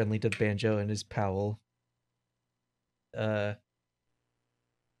most friendly to Banjo and his Powell? I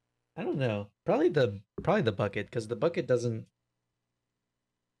don't know. Probably the bucket, because the bucket doesn't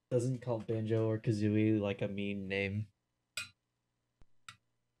call Banjo or Kazooie like a mean name.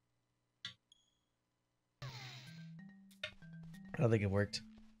 I don't think it worked.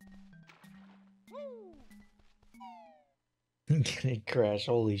 Getting crash,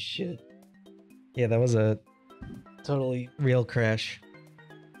 holy shit. Yeah, that was a totally real crash.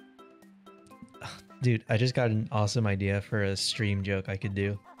 Dude, I just got an awesome idea for a stream joke I could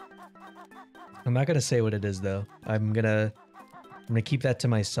do. I'm not gonna say what it is though. I'm gonna keep that to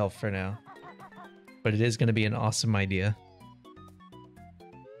myself for now. But it is gonna be an awesome idea.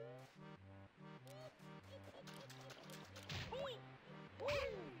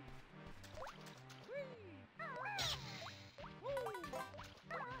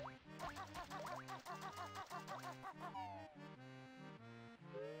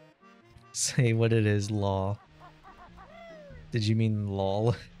 Say what it is, law. Did you mean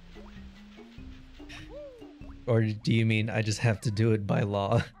lol? Or do you mean I just have to do it by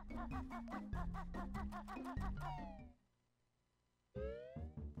law?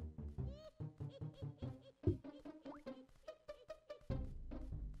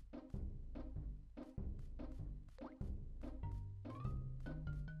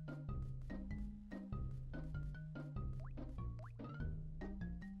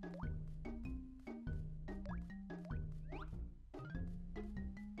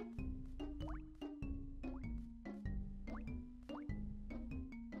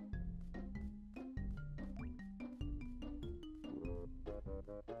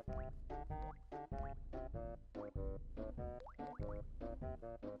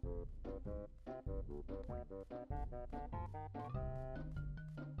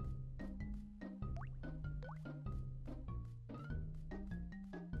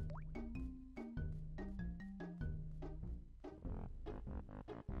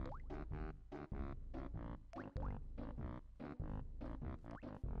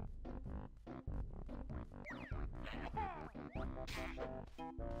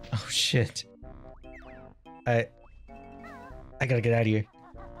 shit. I gotta get out of here.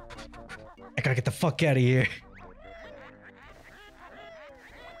 I gotta get the fuck out of here.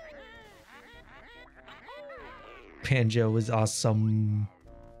 Banjo was awesome.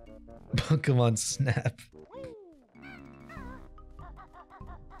 Pokemon Snap.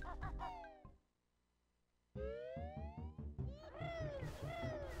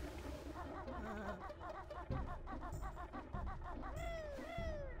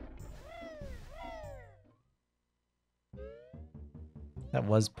 That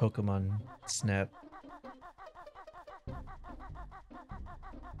was Pokemon Snap.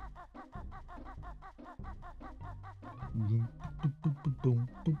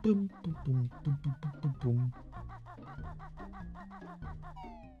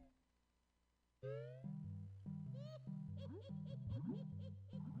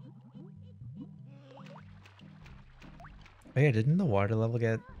 Oh yeah, didn't the water level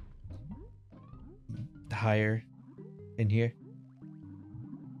get higher in here?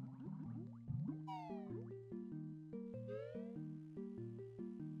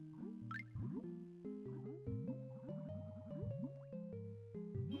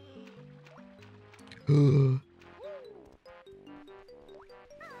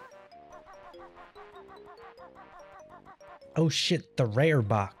 Oh shit, the rare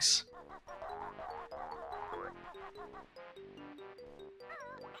box.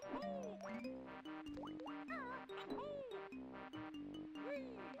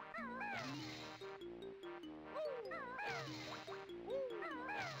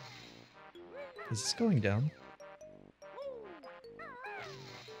 Is this going down?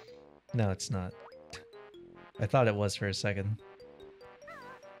 No, it's not. I thought it was for a second.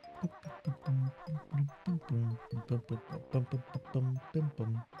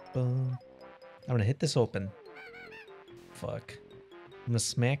 I'm gonna hit this open. Fuck. I'm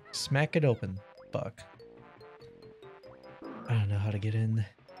gonna smack it open. Fuck. I don't know how to get in.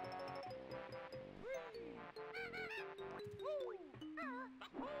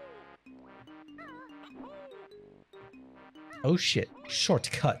 Oh shit,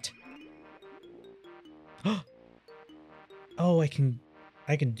 shortcut. Oh, I can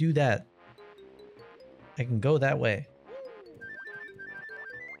do that. I can go that way.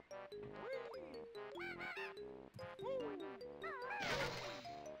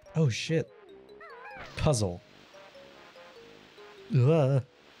 Oh shit. Puzzle. Ugh.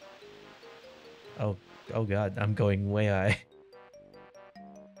 Oh god, I'm going way high.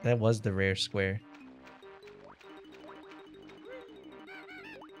 That was the rare square.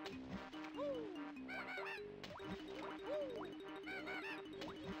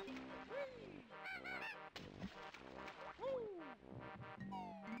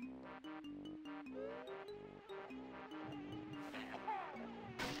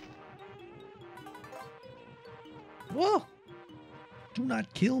 Whoa! Do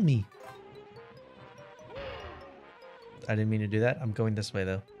not kill me. I didn't mean to do that. I'm going this way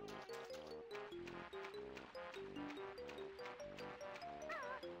though.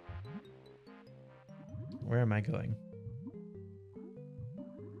 Where am I going?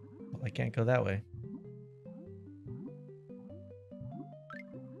 Well, I can't go that way.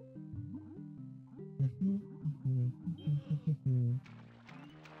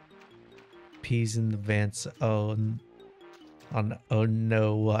 Peas in the Vance. Oh, oh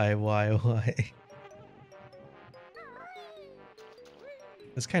no, why?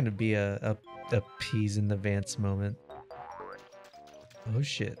 This kind of be a Peas in the Vance moment. Oh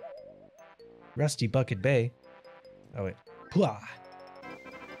shit. Rusty Bucket Bay. Oh wait. Pwah!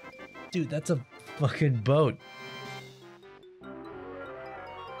 Dude, that's a fucking boat.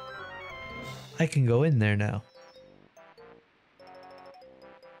 I can go in there now.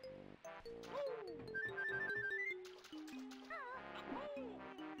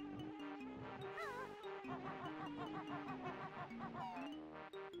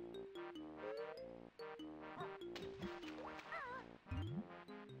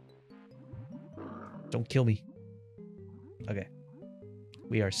 Don't kill me. Okay.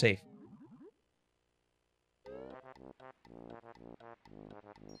 We are safe.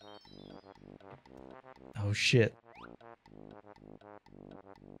 Oh shit.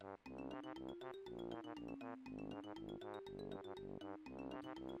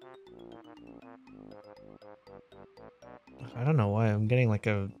 I don't know why I'm getting like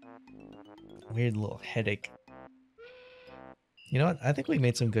a weird little headache. You know what? I think we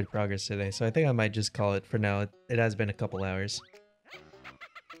made some good progress today, so I think I might just call it for now. It has been a couple hours.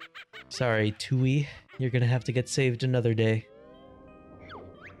 Sorry, Tui. You're gonna have to get saved another day.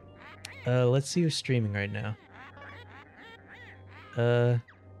 Let's see who's streaming right now.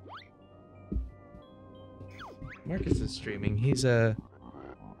 Marcus is streaming. He's oh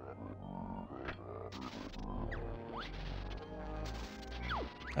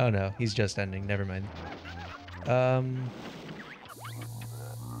no, he's just ending. Never mind.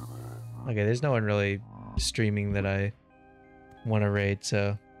 Okay, there's no one really streaming that I want to raid,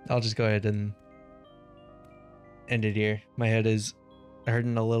 so I'll just go ahead and end it here. My head is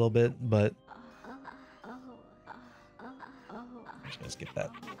hurting a little bit, but I'm just gonna skip that.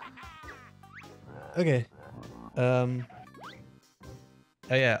 Okay. Oh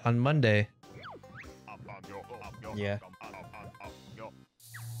yeah, on Monday. Yeah.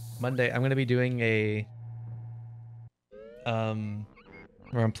 Monday, I'm gonna be doing a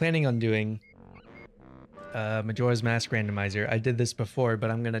or I'm planning on doing Majora's Mask randomizer. I did this before, but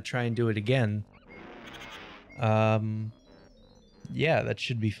I'm gonna try and do it again. Yeah, that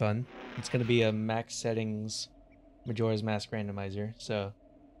should be fun. It's gonna be a max settings Majora's Mask randomizer, so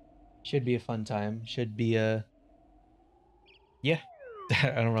should be a fun time. Should be a yeah.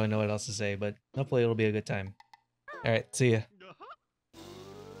 I don't really know what else to say, but hopefully it'll be a good time. All right, see ya.